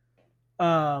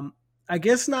 I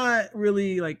guess not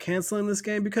really like canceling this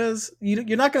game because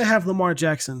you're not going to have Lamar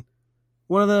Jackson,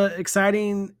 one of the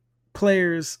exciting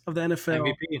players of the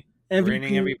NFL,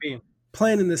 reigning MVP,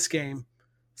 playing in this game.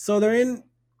 So they're in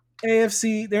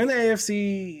AFC. They're in the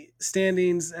AFC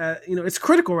standings. It's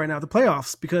critical right now, the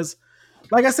playoffs, because,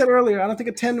 like I said earlier, I don't think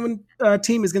a 10-win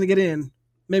team is going to get in.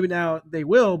 Maybe now they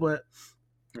will, but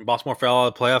Baltimore fell out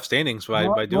of the playoff standings by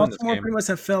doing this game. Baltimore pretty much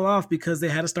have fell off because they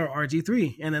had to start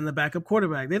RG3 and then the backup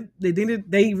quarterback.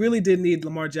 They really did need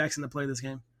Lamar Jackson to play this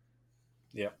game.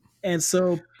 Yeah. And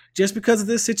so just because of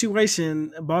this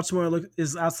situation, Baltimore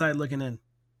is outside looking in.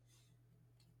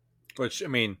 Which, I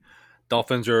mean,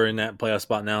 Dolphins are in that playoff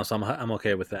spot now, so I'm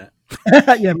okay with that.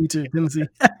 Yeah, me too. Tennessee.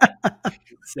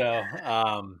 So,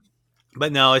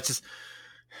 but no, it's just,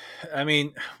 I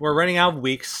mean, we're running out of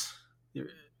weeks.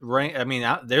 I mean,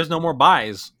 there's no more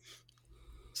buys.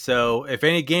 So if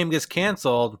any game gets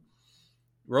canceled,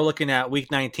 we're looking at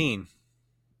week 19.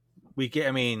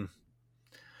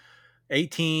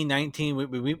 18, 19.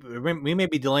 We may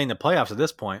be delaying the playoffs at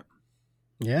this point.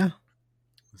 Yeah.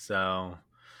 So,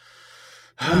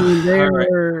 I mean,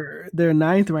 they're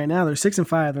 9th right now. They're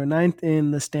 6-5. They're 9th in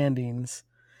the standings.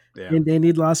 Yeah. And they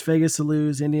need Las Vegas to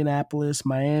lose, Indianapolis,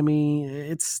 Miami.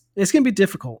 It's gonna be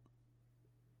difficult.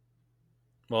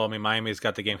 Well, I mean, Miami's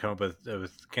got the game coming up with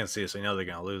Kansas City, so you know they're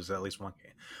going to lose at least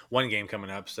one game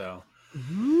coming up. So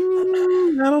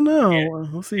I don't know.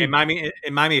 We'll see. And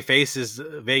Miami faces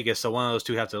Vegas, so one of those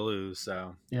two have to lose.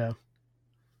 So yeah.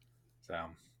 So,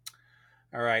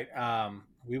 all right.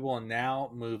 We will now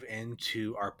move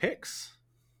into our picks.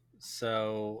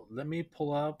 So let me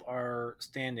pull up our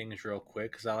standings real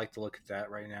quick because I like to look at that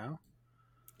right now.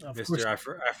 I forgot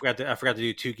to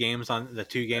do 2 games on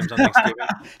Thanksgiving.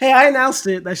 Hey, I announced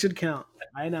it. That should count.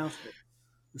 I announced it.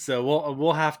 So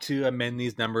we'll have to amend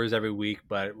these numbers every week,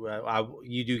 but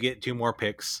you do get 2 more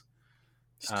picks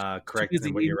correct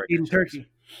than what you're eating turkey.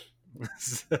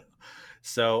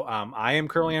 So I am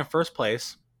currently in first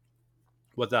place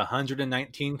with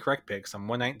 119 correct picks. I'm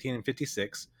 119 and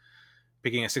 56,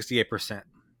 picking at 68%.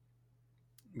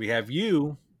 We have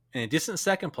you in a distant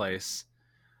second place.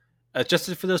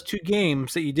 Adjusted for those 2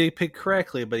 games that you did pick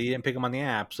correctly, but you didn't pick them on the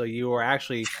app. So you are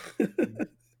actually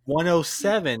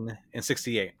 107 and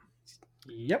 68.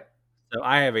 Yep. So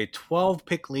I have a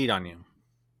 12-pick lead on you.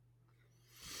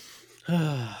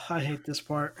 I hate this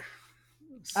part.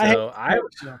 So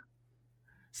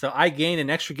I gained an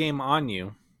extra game on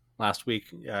you last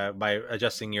week by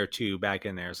adjusting your 2 back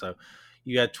in there. So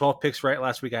you had 12 picks right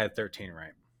last week. I had 13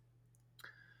 right.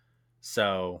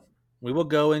 So we will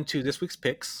go into this week's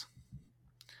picks.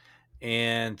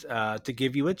 And to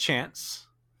give you a chance,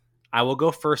 I will go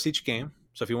first each game.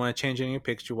 So if you want to change any of your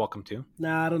picks, you're welcome to.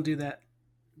 Nah, I don't do that.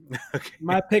 Okay.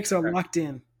 My picks are locked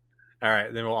in. All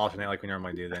right. Then we'll alternate like we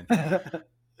normally do then. All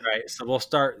right. So we'll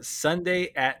start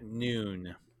Sunday at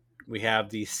noon. We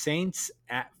have the Saints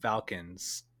at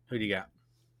Falcons. Who do you got?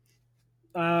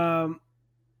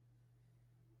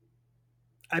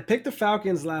 I picked the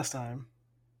Falcons last time.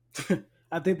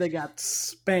 I think they got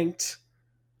spanked.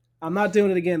 I'm not doing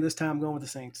it again this time. I'm going with the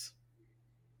Saints.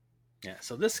 Yeah,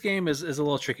 so this game is a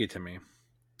little tricky to me.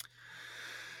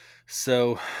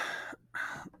 So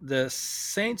the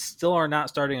Saints still are not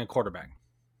starting a quarterback.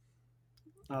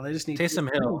 Oh, they just need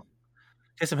Taysom Hill.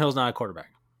 Taysom Hill's not a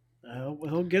quarterback.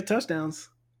 He'll get touchdowns.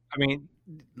 I mean,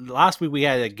 last week we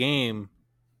had a game,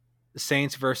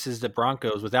 Saints versus the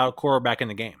Broncos, without a quarterback in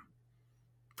the game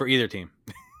for either team.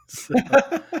 So,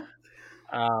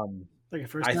 like a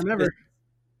first time ever.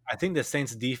 I think the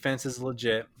Saints defense is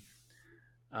legit.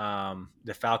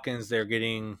 The Falcons, they're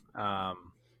getting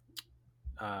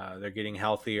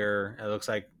healthier. It looks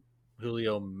like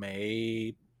Julio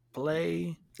may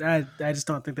play. I just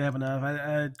don't think they have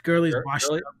enough. Gurley's washed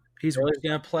Gurley, up. He's Gurley's washed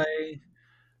gonna up. play.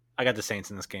 I got the Saints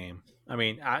in this game. I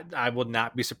mean, I would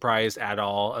not be surprised at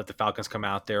all if the Falcons come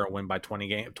out there and win by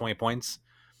 20 points.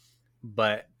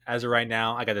 But as of right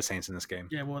now, I got the Saints in this game.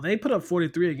 Yeah, well, they put up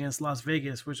 43 against Las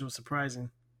Vegas, which was surprising.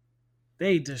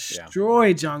 They Yeah.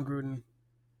 destroyed John Gruden.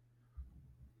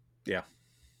 Yeah.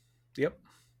 Yep.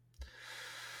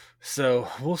 So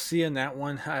we'll see in that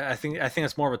one. I think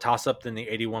it's more of a toss up than the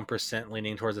 81%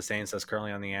 leaning towards the Saints that's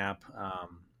currently on the app.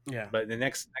 Yeah. But the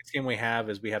next game we have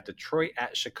Detroit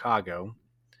at Chicago.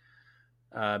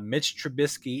 Mitch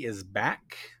Trubisky is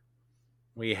back.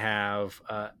 We have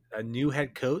a new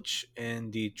head coach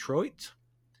in Detroit.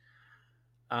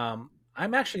 I'm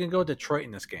actually going to go with Detroit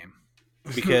in this game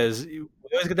because we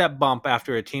always get that bump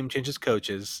after a team changes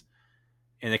coaches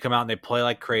and they come out and they play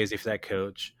like crazy for that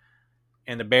coach.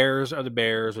 And the Bears are the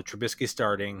Bears with Trubisky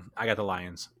starting. I got the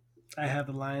Lions. I have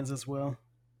the Lions as well.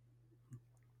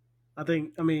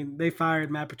 They fired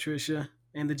Matt Patricia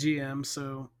and the GM,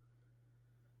 so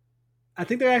I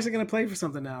think they're actually going to play for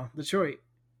something now. Detroit.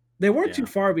 They weren't too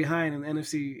far behind in the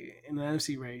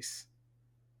NFC race.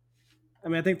 I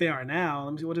mean, I think they are now.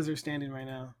 Let me see, what is their standing right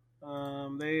now?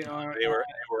 They were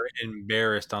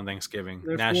embarrassed on Thanksgiving.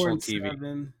 They're National TV.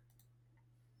 4-7.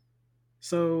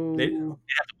 So they have to win out.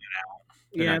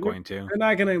 They're not going to. They're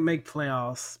not going to make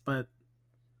playoffs, but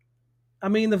I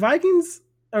mean, the Vikings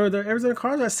or the Arizona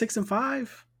Cardinals are 6-5.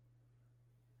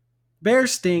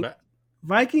 Bears stink.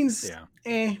 Vikings,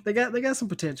 they got some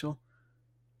potential.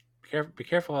 Be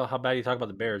careful how bad you talk about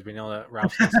the Bears. We know that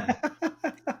Ralph's listening.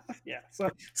 Yeah,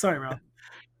 sorry, Ralph.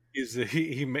 He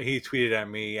tweeted at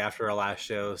me after our last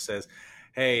show. Says,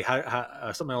 "Hey,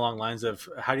 something along the lines of,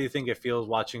 how do you think it feels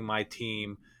watching my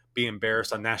team be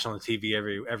embarrassed on national TV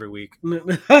every week?"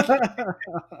 Referencing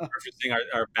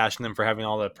our bashing them for having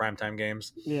all the primetime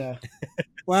games. Yeah,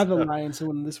 we'll have the Lions to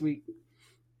win this week.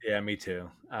 Yeah, me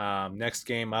too. Next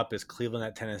game up is Cleveland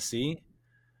at Tennessee.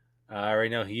 I already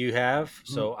know who you have,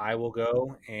 so I will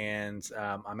go, and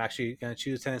I'm actually going to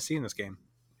choose Tennessee in this game.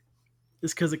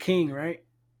 It's because of King, right?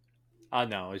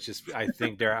 No, it's just I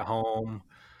think they're at home,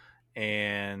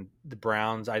 and the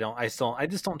Browns. I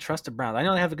just don't trust the Browns. I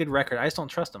know they have a good record. I just don't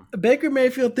trust them. Baker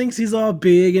Mayfield thinks he's all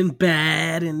big and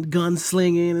bad and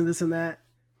gunslinging and this and that.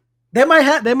 They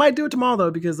might do it tomorrow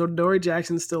though because Dory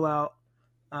Jackson's still out.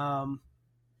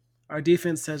 Our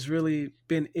defense has really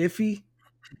been iffy.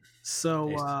 So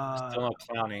still no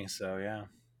Clowney, so yeah.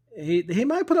 He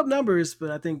might put up numbers, but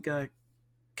I think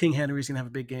King Henry's gonna have a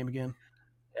big game again.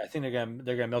 Yeah, I think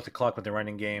they're gonna milk the clock with the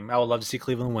running game. I would love to see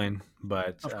Cleveland win,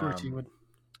 but of course you would.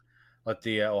 Let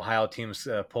the Ohio teams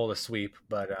pull the sweep,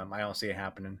 but I don't see it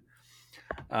happening.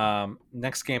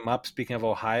 Next game up, speaking of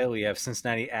Ohio, we have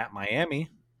Cincinnati at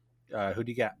Miami. Who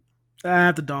do you got? I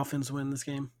have the Dolphins win this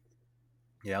game.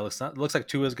 Yeah, it looks like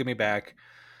Tua's gonna be back.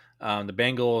 The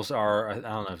Bengals are, I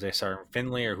don't know if they start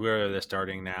Finley or whoever they're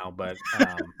starting now, but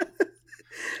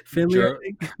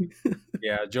Finley.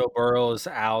 Joe Burrow is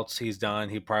out. He's done.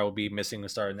 He probably will be missing the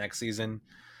start of next season.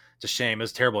 It's a shame. It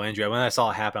was a terrible injury. When I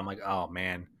saw it happen, I'm like, oh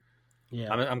man.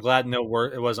 Yeah. I'm glad it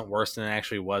wasn't worse than it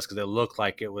actually was because it looked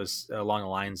like it was along the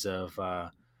lines of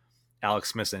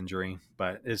Alex Smith's injury,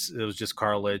 but it was just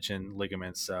cartilage and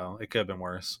ligaments, so it could have been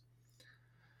worse.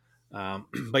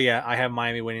 But yeah, I have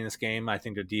Miami winning this game. I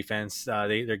think their defense,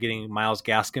 they're getting Myles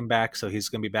Gaskin back, so he's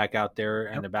going to be back out there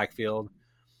in the backfield.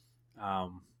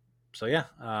 So yeah,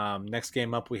 next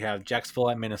game up we have Jacksonville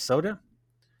at Minnesota.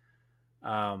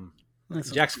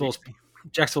 Jacksonville's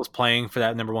playing for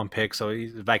that number one pick, so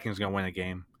the Vikings are going to win the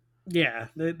game. Yeah,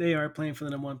 they are playing for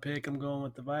the number one pick. I'm going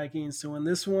with the Vikings to win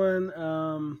this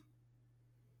one.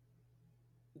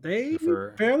 They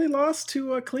barely lost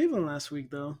to Cleveland last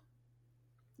week, though.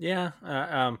 Yeah,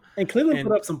 and Cleveland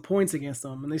put up some points against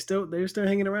them, and they're still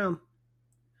hanging around.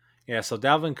 Yeah, so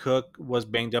Dalvin Cook was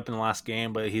banged up in the last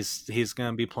game, but he's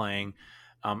going to be playing.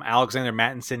 Alexander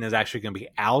Mattison is actually going to be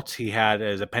out. He had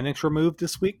his appendix removed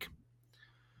this week.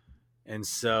 And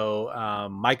so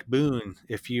Mike Boone,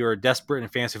 if you are desperate in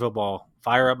fantasy football,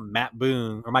 fire up Mike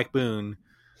Boone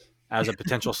as a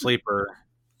potential sleeper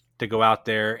to go out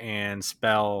there and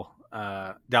spell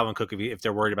Dalvin Cook if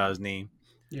they're worried about his knee.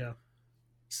 Yeah.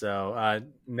 So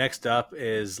next up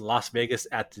is Las Vegas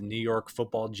at the New York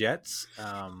Football Jets.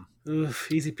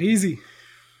 Easy peasy.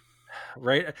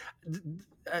 Right?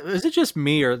 Is it just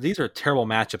me, or these are terrible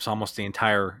matchups almost the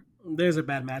entire... Those are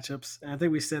bad matchups. And I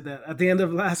think we said that at the end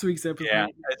of last week's episode. Yeah,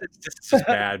 it's just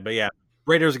bad. But yeah,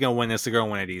 Raiders are going to win this. They're going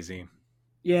to win it easy.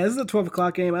 Yeah, this is a 12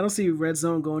 o'clock game. I don't see Red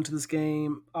Zone going to this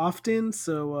game often,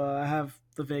 so I have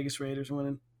the Vegas Raiders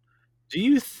winning. Do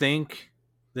you think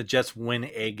the Jets win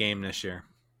a game this year?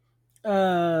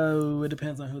 It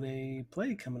depends on who they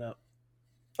play coming up.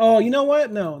 Oh, you know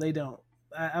what? No, they don't.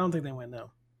 I don't think they win.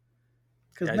 No,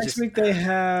 because Yeah, next just week they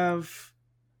have.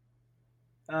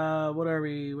 What are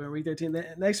we? We're week 13.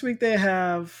 Next week they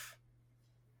have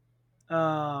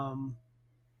um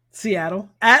Seattle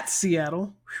at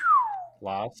Seattle.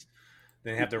 loss.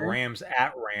 Then have the Rams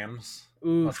at Rams. That's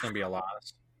Oof, going to be a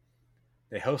loss.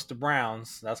 They host the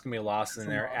Browns. That's going to be a loss. that's And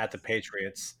a they're at the loss.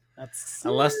 Patriots. That's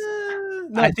Unless no.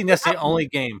 I think that's the only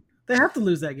game. They have to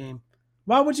lose that game.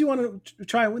 Why would you want to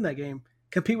try and win that game?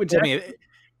 Compete with I Jack? mean,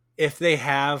 if they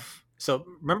have. So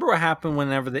remember what happened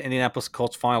whenever the Indianapolis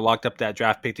Colts finally locked up that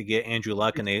draft pick to get Andrew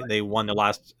Luck, and they won the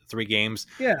last 3 games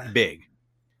Yeah. big.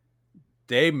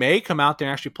 They may come out there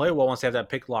and actually play well once they have that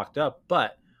pick locked up,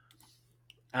 but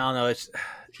I don't know. It's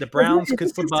the Browns Is could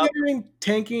this flip up. considering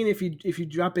tanking if you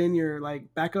drop in your like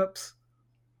backups?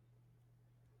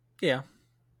 Yeah,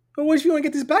 But what if you want to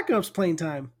get these backups playing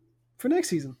time for next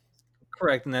season?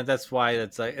 correct, and that's why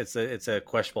it's a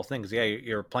questionable thing because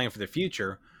you're playing for the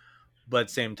future, but at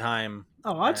the same time,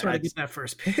 Oh, I'd try to I'd get that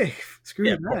first pick. yeah, Screw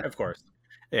that. of course,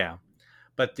 yeah.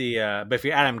 But if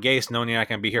you're Adam Gase, knowing you're not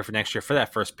going to be here for next year for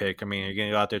that first pick, I mean, you're going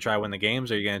to go out there try to win the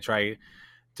games, or you're going to try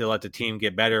to let the team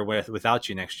get better without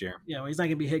you next year. Yeah, well, he's not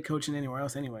gonna be head coaching anywhere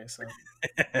else anyway. So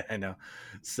I know.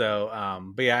 So,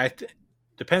 but yeah,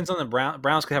 depends on the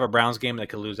Browns could have a Browns game that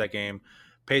could lose that game.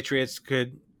 Patriots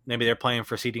could maybe they're playing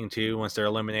for seeding too once they're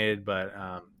eliminated, but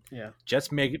yeah,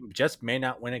 Jets may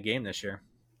not win a game this year.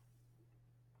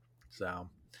 So,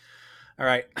 all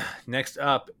right, next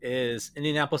up is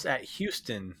Indianapolis at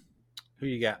Houston. Who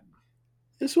you got?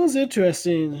 this one's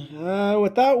interesting.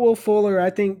 Without Will Fuller, I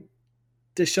think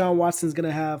Deshaun Watson's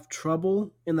gonna have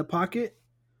trouble in the pocket.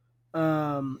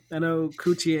 I know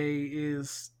Coutier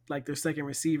is like their second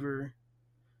receiver.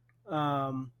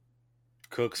 Um,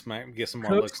 Cooks might get some more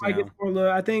Cooks looks might get now. more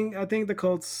look. I think the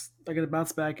Colts are going to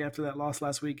bounce back after that loss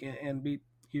last week and beat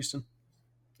Houston.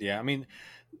 Yeah, I mean,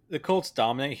 the Colts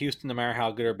dominate Houston no matter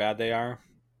how good or bad they are.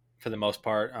 For the most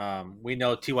part, we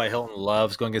know T.Y. Hilton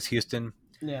loves going against Houston.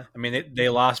 Yeah, I mean, they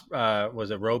lost.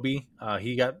 Was it Roby?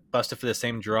 He got busted for the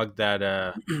same drug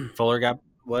that Fuller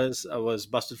was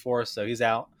busted for, so he's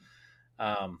out.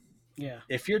 Um, yeah,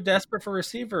 if you're desperate for a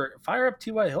receiver, fire up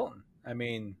T.Y. Hilton. I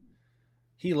mean,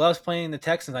 he loves playing the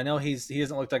Texans. I know he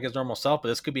doesn't look like his normal self, but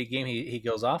this could be a game he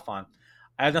goes off on.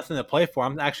 I have nothing to play for.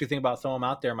 I'm actually thinking about throwing him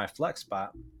out there in my flex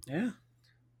spot. yeah.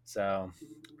 So,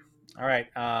 all right.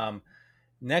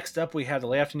 Next up, we have the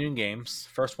late afternoon games.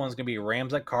 First one's going to be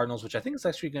Rams at Cardinals, which I think is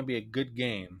actually going to be a good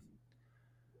game.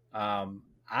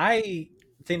 I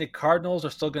think the Cardinals are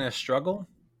still going to struggle,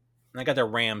 and I got the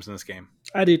Rams in this game.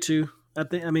 I do too.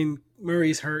 I mean,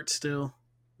 Murray's hurt still.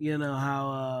 You know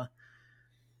how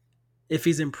if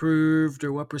he's improved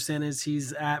or what percentage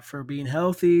he's at for being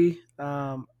healthy.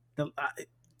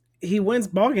 He wins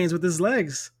ball games with his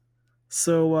legs.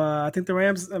 So I think the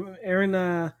Rams,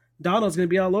 Aaron Donald's going to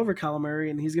be all over Kyler Murray,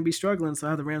 and he's going to be struggling. So I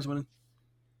have the Rams winning.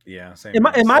 Yeah, same In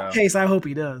my here. in my So, case, I hope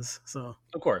he does. So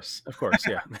of course,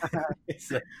 yeah.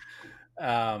 So,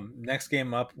 next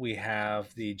game up, we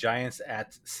have the Giants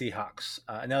at Seahawks.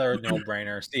 Another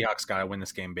no-brainer. Seahawks got to win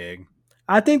this game big.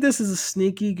 I think this is a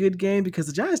sneaky good game because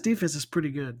the Giants' defense is pretty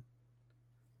good.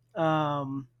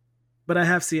 But I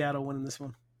have Seattle winning this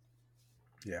one.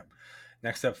 Yeah.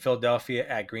 Next up, Philadelphia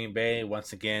at Green Bay.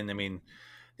 Once again, I mean,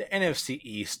 the NFC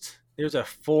East. There's a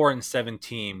 4-7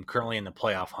 team currently in the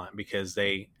playoff hunt because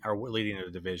they are leading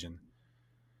the division.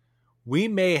 We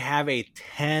may have a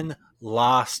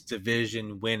 10-loss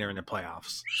division winner in the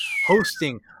playoffs,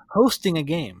 hosting a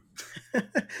game.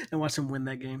 And watch them win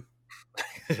that game.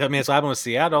 I mean, it's what happened with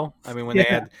Seattle. I mean, when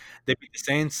Yeah. they beat the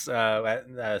Saints at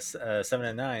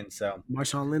 7-9. So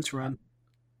Marshawn Lynch run.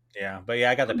 yeah, but yeah,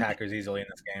 I got the Packers easily in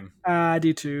this game. I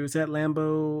do too. Is that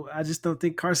Lambeau? I just don't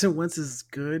think Carson Wentz is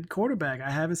good quarterback. I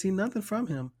haven't seen nothing from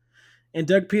him. And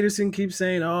Doug Peterson keeps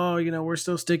saying, "Oh, we're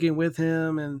still sticking with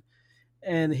him,"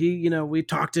 and he, we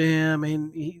talked to him,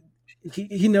 and he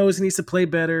knows he needs to play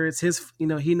better. It's his, he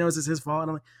knows it's his fault.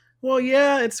 And I'm like, well,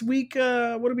 yeah, it's week.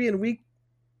 What are we in week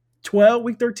 12,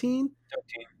 week 13?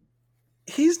 13.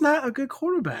 He's not a good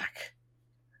quarterback.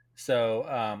 So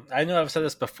I know I've said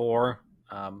this before.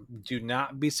 Do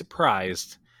not be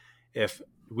surprised if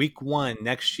week 1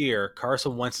 next year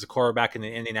Carson Wentz is quarterback in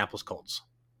the Indianapolis Colts.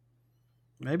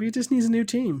 Maybe he just needs a new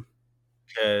team.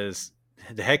 Because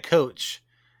the head coach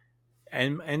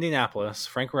in Indianapolis,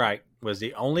 Frank Reich, was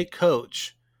the only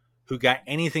coach who got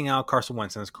anything out of Carson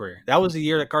Wentz in his career. That was the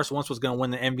year that Carson Wentz was going to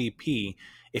win the MVP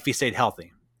if he stayed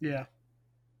healthy. Yeah.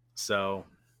 So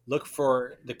look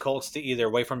for the Colts to either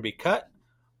wait for him to be cut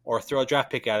or throw a draft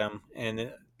pick at him,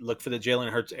 and look for the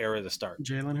Jalen Hurts era to start.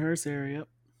 Jalen Hurts era, yep.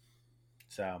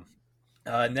 So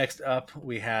next up,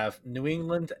 we have New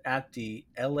England at the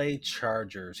LA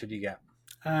Chargers. Who do you got?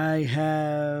 I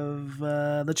have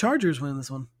the Chargers win this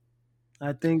one.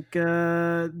 I think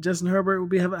Justin Herbert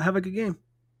will have a good game.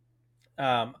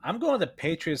 I'm going with the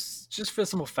Patriots just for the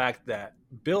simple fact that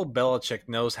Bill Belichick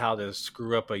knows how to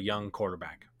screw up a young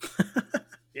quarterback.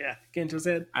 Yeah, get into his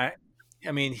head.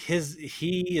 I mean,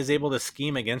 he is able to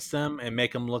scheme against them and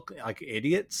make them look like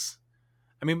idiots.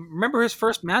 I mean, remember his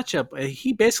first matchup?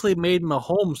 He basically made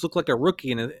Mahomes look like a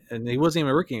rookie, and he wasn't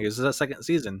even a rookie. It was his second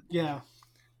season. Yeah.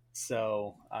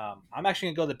 So I'm actually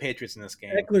going to go the Patriots in this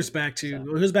game. Eckler's back too. So.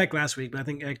 Well, he was back last week, but I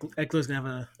think Eckler's going to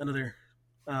have another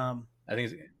I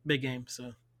think big game.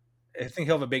 So I think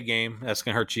he'll have a big game. That's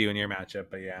going to hurt you in your matchup,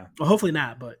 but yeah. Well, hopefully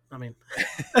not, but I mean.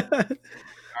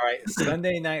 All right,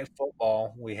 Sunday Night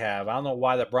Football, we have, I don't know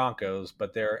why the Broncos,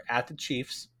 but they're at the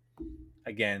Chiefs.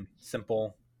 Again,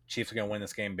 simple. Chiefs are going to win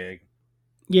this game big.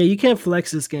 Yeah, you can't flex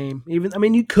this game. You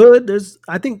could.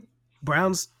 I think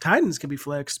Browns Titans can be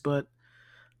flexed, but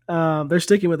they're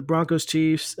sticking with the Broncos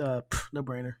Chiefs. No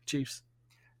brainer, Chiefs.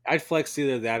 I'd flex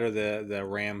either that or the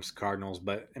Rams Cardinals,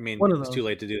 but I mean it's too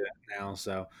late to do that now.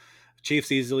 So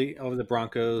Chiefs easily over the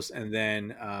Broncos, and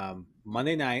then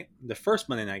Monday night, the first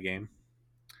Monday night game,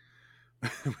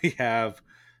 we have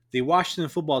the Washington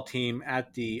football team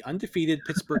at the undefeated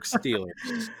Pittsburgh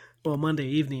Steelers. Well, Monday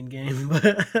evening game,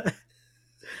 but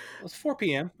it's 4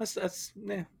 p.m. That's Is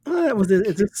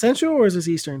it Central or is this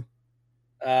Eastern?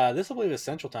 This will be the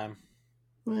Central time.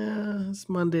 Yeah, it's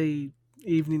Monday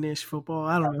evening-ish football.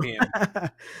 I don't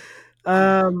know.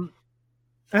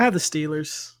 I have the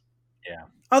Steelers. Yeah.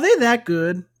 Are they that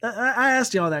good? I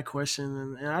asked y'all that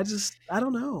question, and I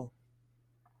don't know.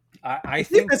 I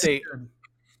think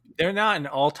they're not an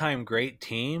all-time great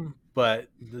team, but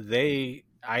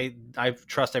I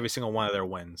trust every single one of their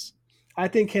wins. I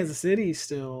think Kansas City is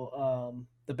still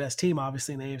the best team,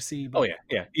 obviously, in the AFC. But... Oh,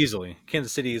 yeah, easily.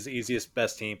 Kansas City is the easiest,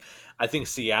 best team. I think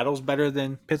Seattle's better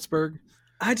than Pittsburgh.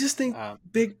 I just think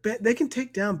Big Ben, they can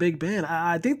take down Big Ben.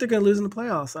 I think they're going to lose in the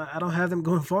playoffs. I don't have them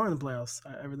going far in the playoffs.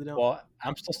 I really don't. Well,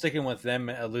 I'm still sticking with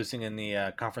them losing in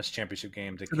the conference championship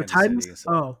game to Kansas Titans? City.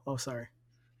 So. Oh, sorry.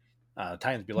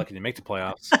 Titans be lucky to make the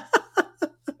playoffs.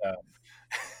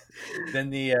 Then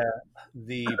the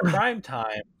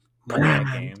primetime Monday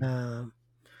night game,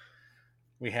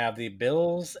 we have the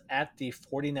Bills at the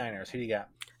 49ers. Who do you got?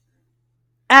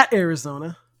 At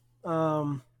Arizona.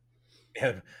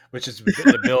 Yeah, which is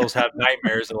the Bills have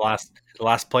nightmares of the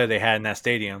last play they had in that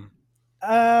stadium.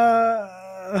 I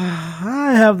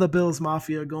have the Bills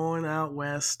Mafia going out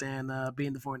west and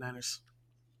beating the 49ers.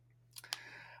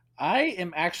 I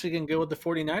am actually going to go with the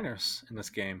 49ers in this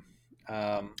game.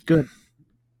 Good.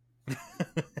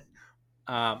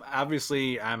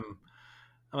 Obviously, I'm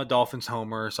a Dolphins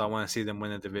homer, so I want to see them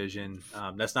win the division.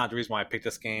 That's not the reason why I picked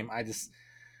this game.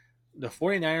 The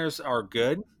 49ers are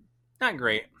good, not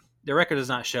great. Their record does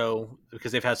not show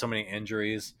because they've had so many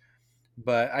injuries.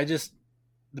 But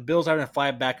the Bills are going to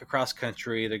fly back across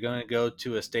country. They're going to go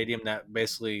to a stadium that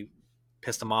basically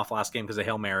pissed them off last game because of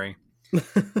Hail Mary.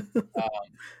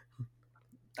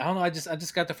 I don't know. I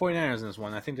just got the 49ers in this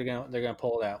one. I think they're gonna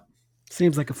pull it out.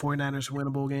 Seems like a 49ers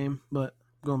winnable game, but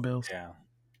I'm going Bills. Yeah.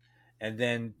 And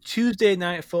then Tuesday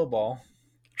Night Football,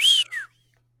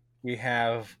 we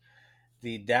have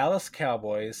the Dallas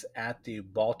Cowboys at the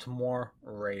Baltimore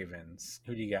Ravens.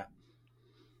 Who do you got?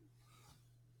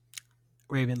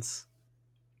 Ravens.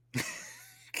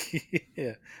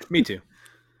 Yeah, me too.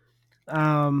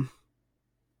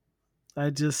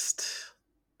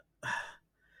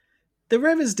 The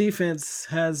Ravens defense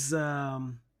has a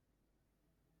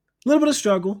little bit of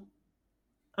struggle.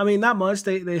 I mean, not much.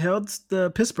 They held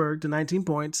the Pittsburgh to 19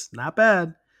 points. Not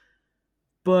bad.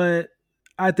 But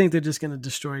I think they're just going to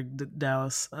destroy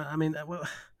Dallas.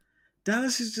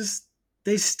 Dallas is just,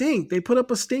 they stink. They put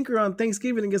up a stinker on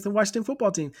Thanksgiving against the Washington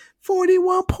football team.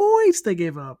 41 points they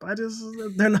gave up.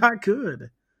 They're not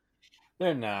good.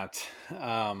 They're not.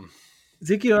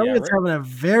 Ezekiel Elliott's having a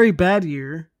very bad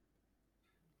year.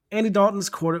 Andy Dalton's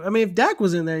quarter. I mean, if Dak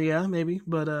was in there, yeah, maybe.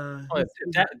 But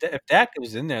if Dak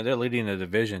was in there, they're leading the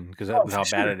division because that's how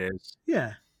bad it is. Yeah.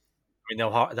 I mean,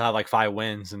 they'll have like 5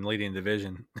 wins and leading the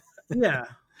division. Yeah.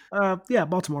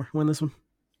 Baltimore win this one.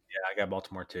 Yeah, I got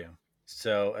Baltimore too.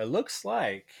 So it looks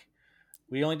like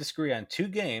we only disagree on 2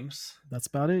 games. That's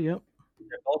about it. Yep.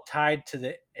 They're both tied to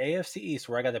the AFC East,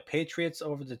 where I got the Patriots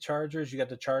over the Chargers. You got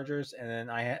the Chargers, and then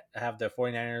I have the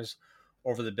 49ers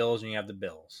over the Bills, and you have the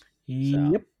Bills. So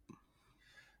Yep.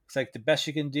 it's like the best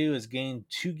you can do is gain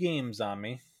 2 games on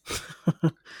me.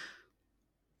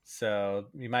 So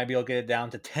you might be able to get it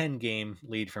down to 10-game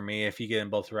lead for me if you get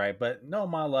them both right. But no,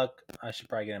 my luck, I should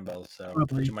probably get them both. So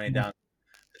Probably, put your money yeah. down.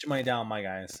 Put your money down, my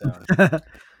guys. So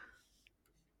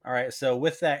all right. So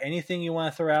with that, anything you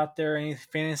want to throw out there? Any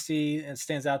fantasy that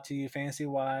stands out to you, fantasy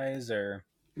wise, or?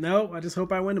 No, I just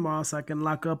hope I win tomorrow so I can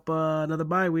lock up another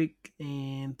bye week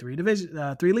in 3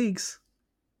 leagues.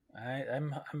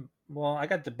 I'm well. I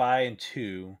got the buy in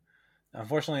 2.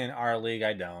 Unfortunately, in our league,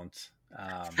 I don't.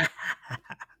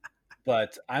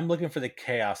 But I'm looking for the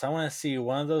chaos. I want to see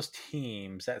one of those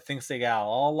teams that thinks they got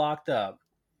all locked up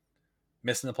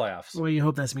missing the playoffs. Well, you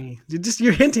hope that's me.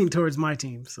 You're hinting towards my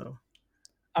team, so.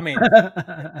 I mean, a lot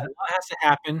has to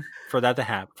happen for that to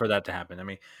happen. I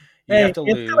mean, you have to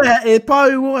lose. It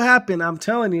probably will happen. I'm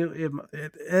telling you,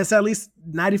 it's at least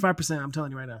 95%. I'm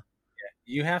telling you right now.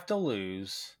 You have to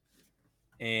lose.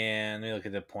 And let me look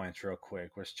at the points real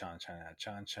quick. Where's Chan Chan at?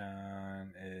 Chan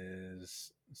Chan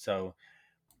is so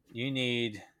you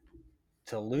need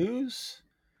to lose.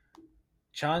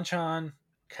 Chan Chan,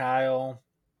 Kyle,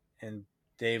 and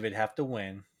David have to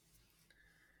win.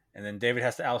 And then David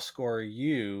has to outscore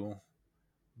you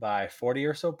by 40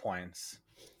 or so points.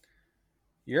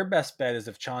 Your best bet is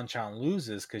if Chan Chan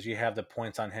loses because you have the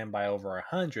points on him by over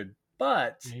 100.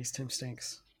 But yeah, his team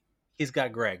stinks. He's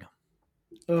got Greg.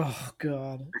 Oh,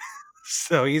 God.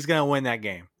 So he's going to win that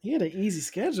game. He had an easy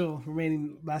schedule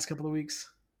remaining last couple of weeks.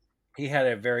 He had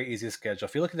a very easy schedule.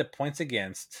 If you look at the points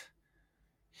against,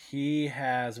 he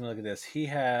has, let me look at this. He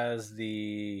has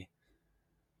the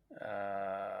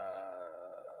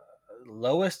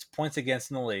lowest points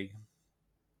against in the league.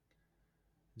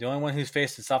 The only one who's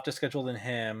faced a softer schedule than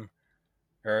him,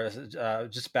 or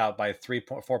just about by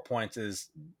 4 points, is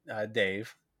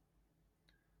Dave.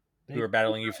 We were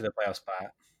battling you for the playoff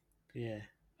spot. Yeah.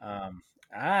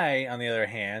 I, on the other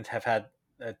hand, have had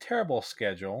a terrible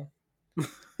schedule,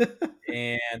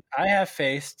 and I have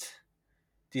faced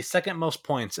the second most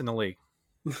points in the league.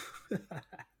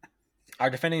 Our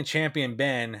defending champion,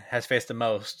 Ben, has faced the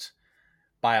most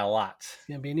by a lot.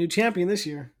 He's going to be a new champion this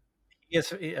year. Yes,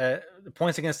 the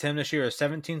points against him this year is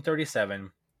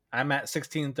 1737. I'm at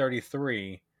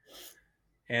 1633.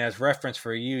 And as reference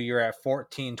for you, you're at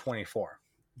 1424.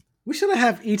 We should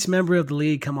have each member of the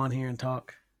league come on here and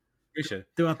talk. We should.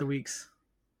 Throughout the weeks.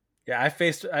 Yeah, I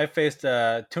faced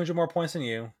 200 more points than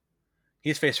you.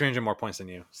 He's faced 300 more points than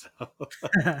you. So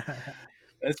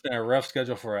it's been a rough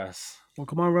schedule for us. Well,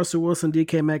 come on, Russell Wilson,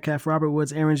 DK Metcalf, Robert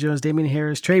Woods, Aaron Jones, Damian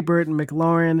Harris, Trey Burton,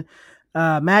 McLaurin,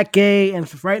 Matt Gay, and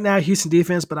for right now, Houston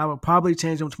defense, but I will probably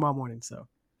change them tomorrow morning. So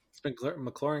it's been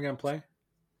McLaurin going to play?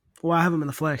 Well, I have him in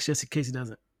the flex just in case he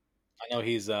doesn't. I know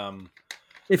he's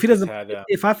if he doesn't,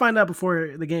 if I find out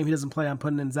before the game he doesn't play, I'm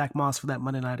putting in Zach Moss for that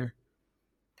Monday nighter.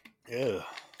 Ew.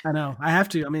 I know. I have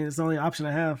to. I mean, it's the only option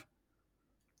I have.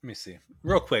 Let me see.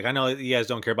 Real quick. I know you guys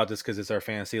don't care about this because it's our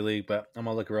fantasy league, but I'm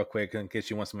going to look real quick in case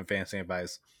you want some fantasy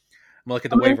advice. I'm going to look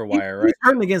at the waiver wire, right? He's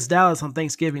hurting against Dallas on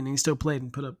Thanksgiving, and he still played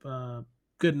and put up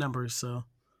good numbers. So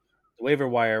the waiver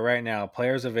wire right now,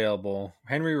 players available.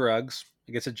 Henry Ruggs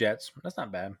against the Jets. That's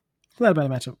not bad. It's not a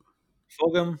bad matchup.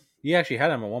 Fulgham, you actually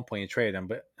had him at one point. You traded him,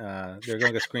 but they're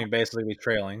going to Green Bay, so they'll be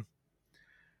trailing.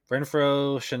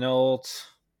 Renfro, Chenault,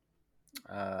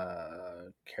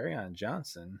 Kerryon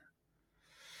Johnson.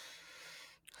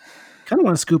 Kind of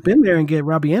want to scoop in there and get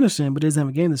Robbie Anderson, but he doesn't have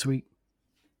a game this week.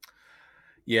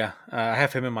 Yeah, I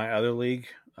have him in my other league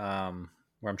where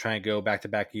I'm trying to go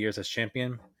back-to-back years as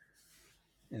champion.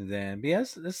 And then, but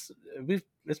yes, it's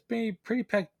been pretty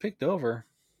picked over.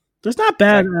 It's not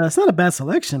bad. It's not a bad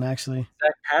selection, actually.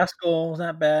 Zach Pascal is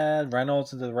not bad.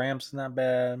 Reynolds into the Rams is not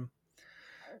bad.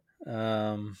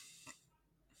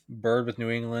 Bird with New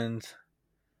England.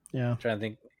 Yeah. I'm trying to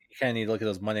think. You kind of need to look at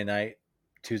those Monday night,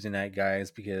 Tuesday night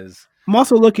guys because I'm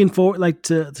also looking forward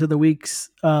to the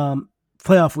weeks,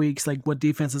 playoff weeks, like what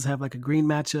defenses have like a green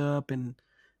matchup and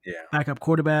backup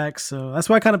quarterbacks. So that's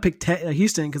why I kind of picked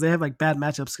Houston because they have like bad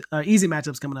matchups, easy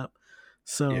matchups coming up.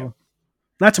 So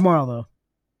not tomorrow though.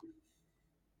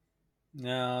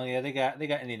 No, yeah, they got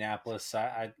Indianapolis.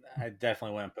 I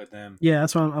definitely wouldn't put them. Yeah,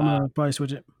 that's why I'm gonna probably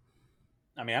switch it.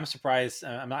 I mean, I'm surprised.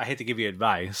 I hate to give you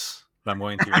advice, but I'm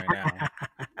going to right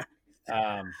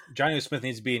now. Johnny Smith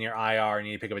needs to be in your IR and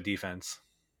you need to pick up a defense.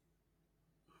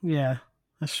 Yeah,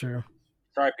 that's true.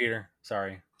 Sorry, Peter.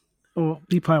 Sorry. Oh,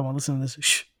 he probably won't listen to this.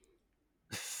 Shh.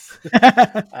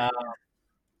 I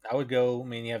would go. I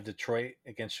mean, you have Detroit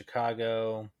against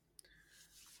Chicago.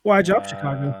 Why drop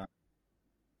Chicago?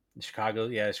 Chicago,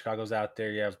 yeah, Chicago's out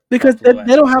there. You have Because Buffalo at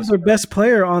they don't San have their Francisco. best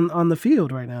player on the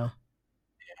field right now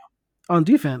on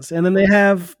defense, and then they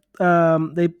have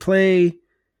they play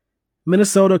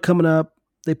Minnesota coming up.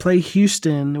 They play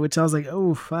Houston, which I was like,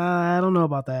 oh, I don't know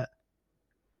about that.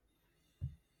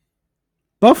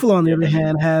 Buffalo, on the other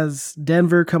hand, has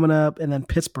Denver coming up and then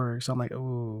Pittsburgh. So I'm like,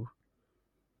 oh.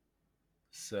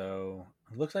 So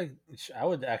it looks like I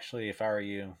would actually, if I were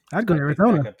you, I'd go to pick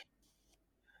Arizona. backup.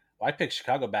 Well, I'd pick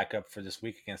Chicago back up for this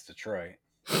week against Detroit.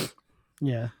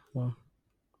 Yeah. Well.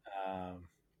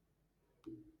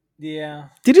 Yeah.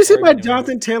 Did you see my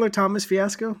Jonathan Taylor Thomas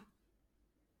fiasco?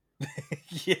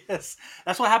 Yes,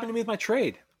 that's what happened to me with my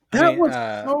trade. That was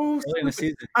so early in the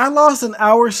season. I lost an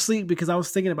hour's sleep because I was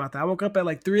thinking about that. I woke up at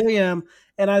like 3 a.m.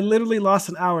 and I literally lost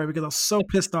an hour because I was so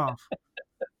pissed off.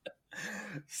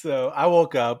 So I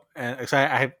woke up and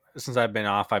I since I've been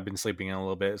off, I've been sleeping in a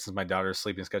little bit since my daughter's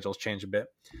sleeping schedule's changed a bit.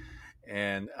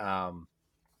 And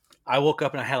I woke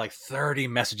up and I had like 30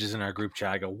 messages in our group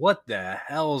chat. I go, what the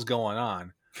hell is going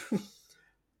on?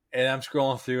 And I'm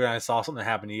scrolling through and I saw something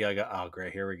happen to you. I go, oh,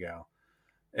 great, here we go.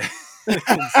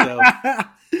 So I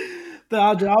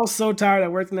was so tired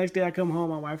at work the next day. I come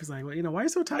home, my wife was like, well, why are you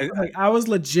so tired? I was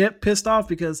legit pissed off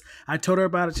because I told her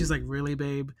about it. She's like, really,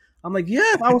 babe? I'm like,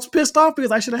 yeah, I was pissed off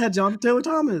because I should have had Jonathan Taylor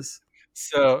Thomas.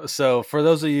 So for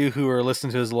those of you who are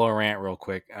listening to his little rant real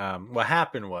quick, what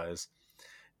happened was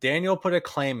Daniel put a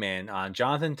claim in on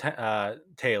Jonathan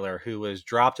Taylor, who was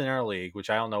dropped in our league, which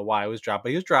I don't know why he was dropped,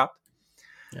 but he was dropped.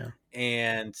 Yeah.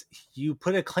 And you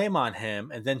put a claim on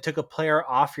him and then took a player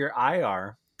off your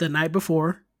IR the night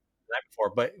before.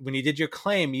 But when you did your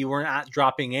claim, you were not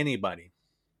dropping anybody.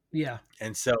 Yeah.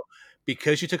 And so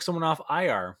because you took someone off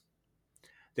IR,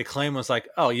 the claim was like,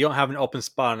 oh, you don't have an open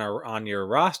spot on your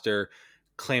roster,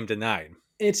 claim denied.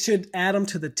 It should add them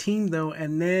to the team, though,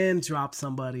 and then drop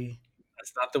somebody.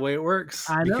 That's not the way it works.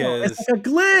 I know. It's like a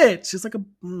glitch. It's like a...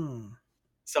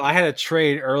 So I had a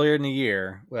trade earlier in the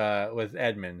year with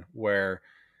Edmund where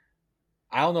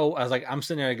I don't know. I was like, I'm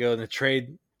sitting there, I go, and the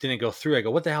trade didn't go through. I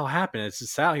go, what the hell happened? It's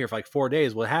just out here for like 4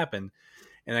 days. What happened?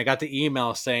 And I got the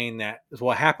email saying that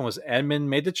what happened was Edmund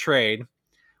made the trade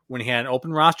when he had an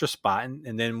open roster spot.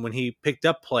 And then when he picked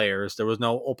up players, there was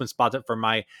no open spot for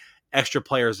my extra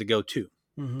players to go to.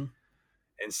 Mm-hmm.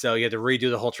 And so you had to redo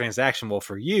the whole transaction. Well,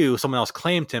 for you, someone else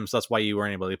claimed him, so that's why you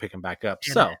weren't able to pick him back up.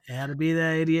 So it had to be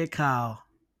that idiot Kyle.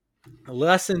 A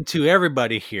lesson to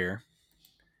everybody here.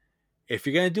 If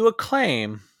you're going to do a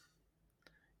claim,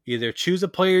 either choose a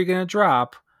player you're going to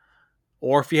drop,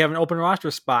 or if you have an open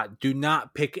roster spot, do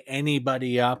not pick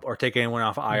anybody up or take anyone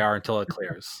off IR until it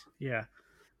clears. Yeah.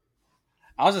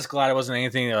 I was just glad it wasn't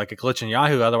anything like a glitch in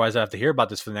Yahoo. Otherwise, I have to hear about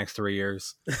this for the next 3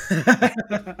 years.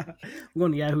 I'm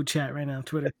going to Yahoo chat right now,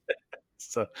 Twitter.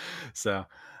 So,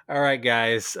 all right,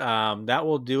 guys, that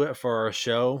will do it for our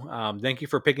show. Thank you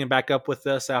for picking back up with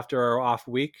us after our off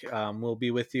week. We'll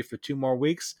be with you for 2 more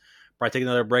weeks. Probably take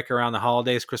another break around the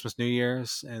holidays, Christmas, New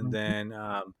Year's, and then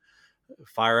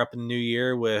fire up in the new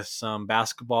year with some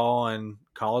basketball and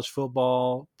college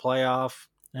football playoff.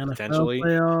 Potentially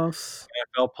playoffs.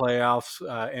 NFL playoffs,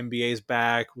 NBA's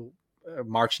back,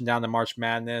 marching down to March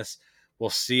Madness. We'll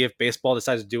see if baseball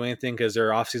decides to do anything because their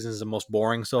offseason is the most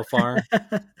boring so far.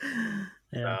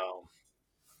 Yeah.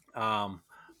 So,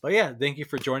 but yeah, thank you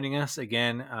for joining us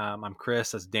again. I'm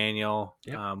Chris. That's Daniel.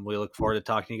 Yep. We look forward to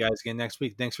talking to you guys again next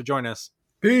week. Thanks for joining us.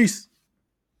 Peace.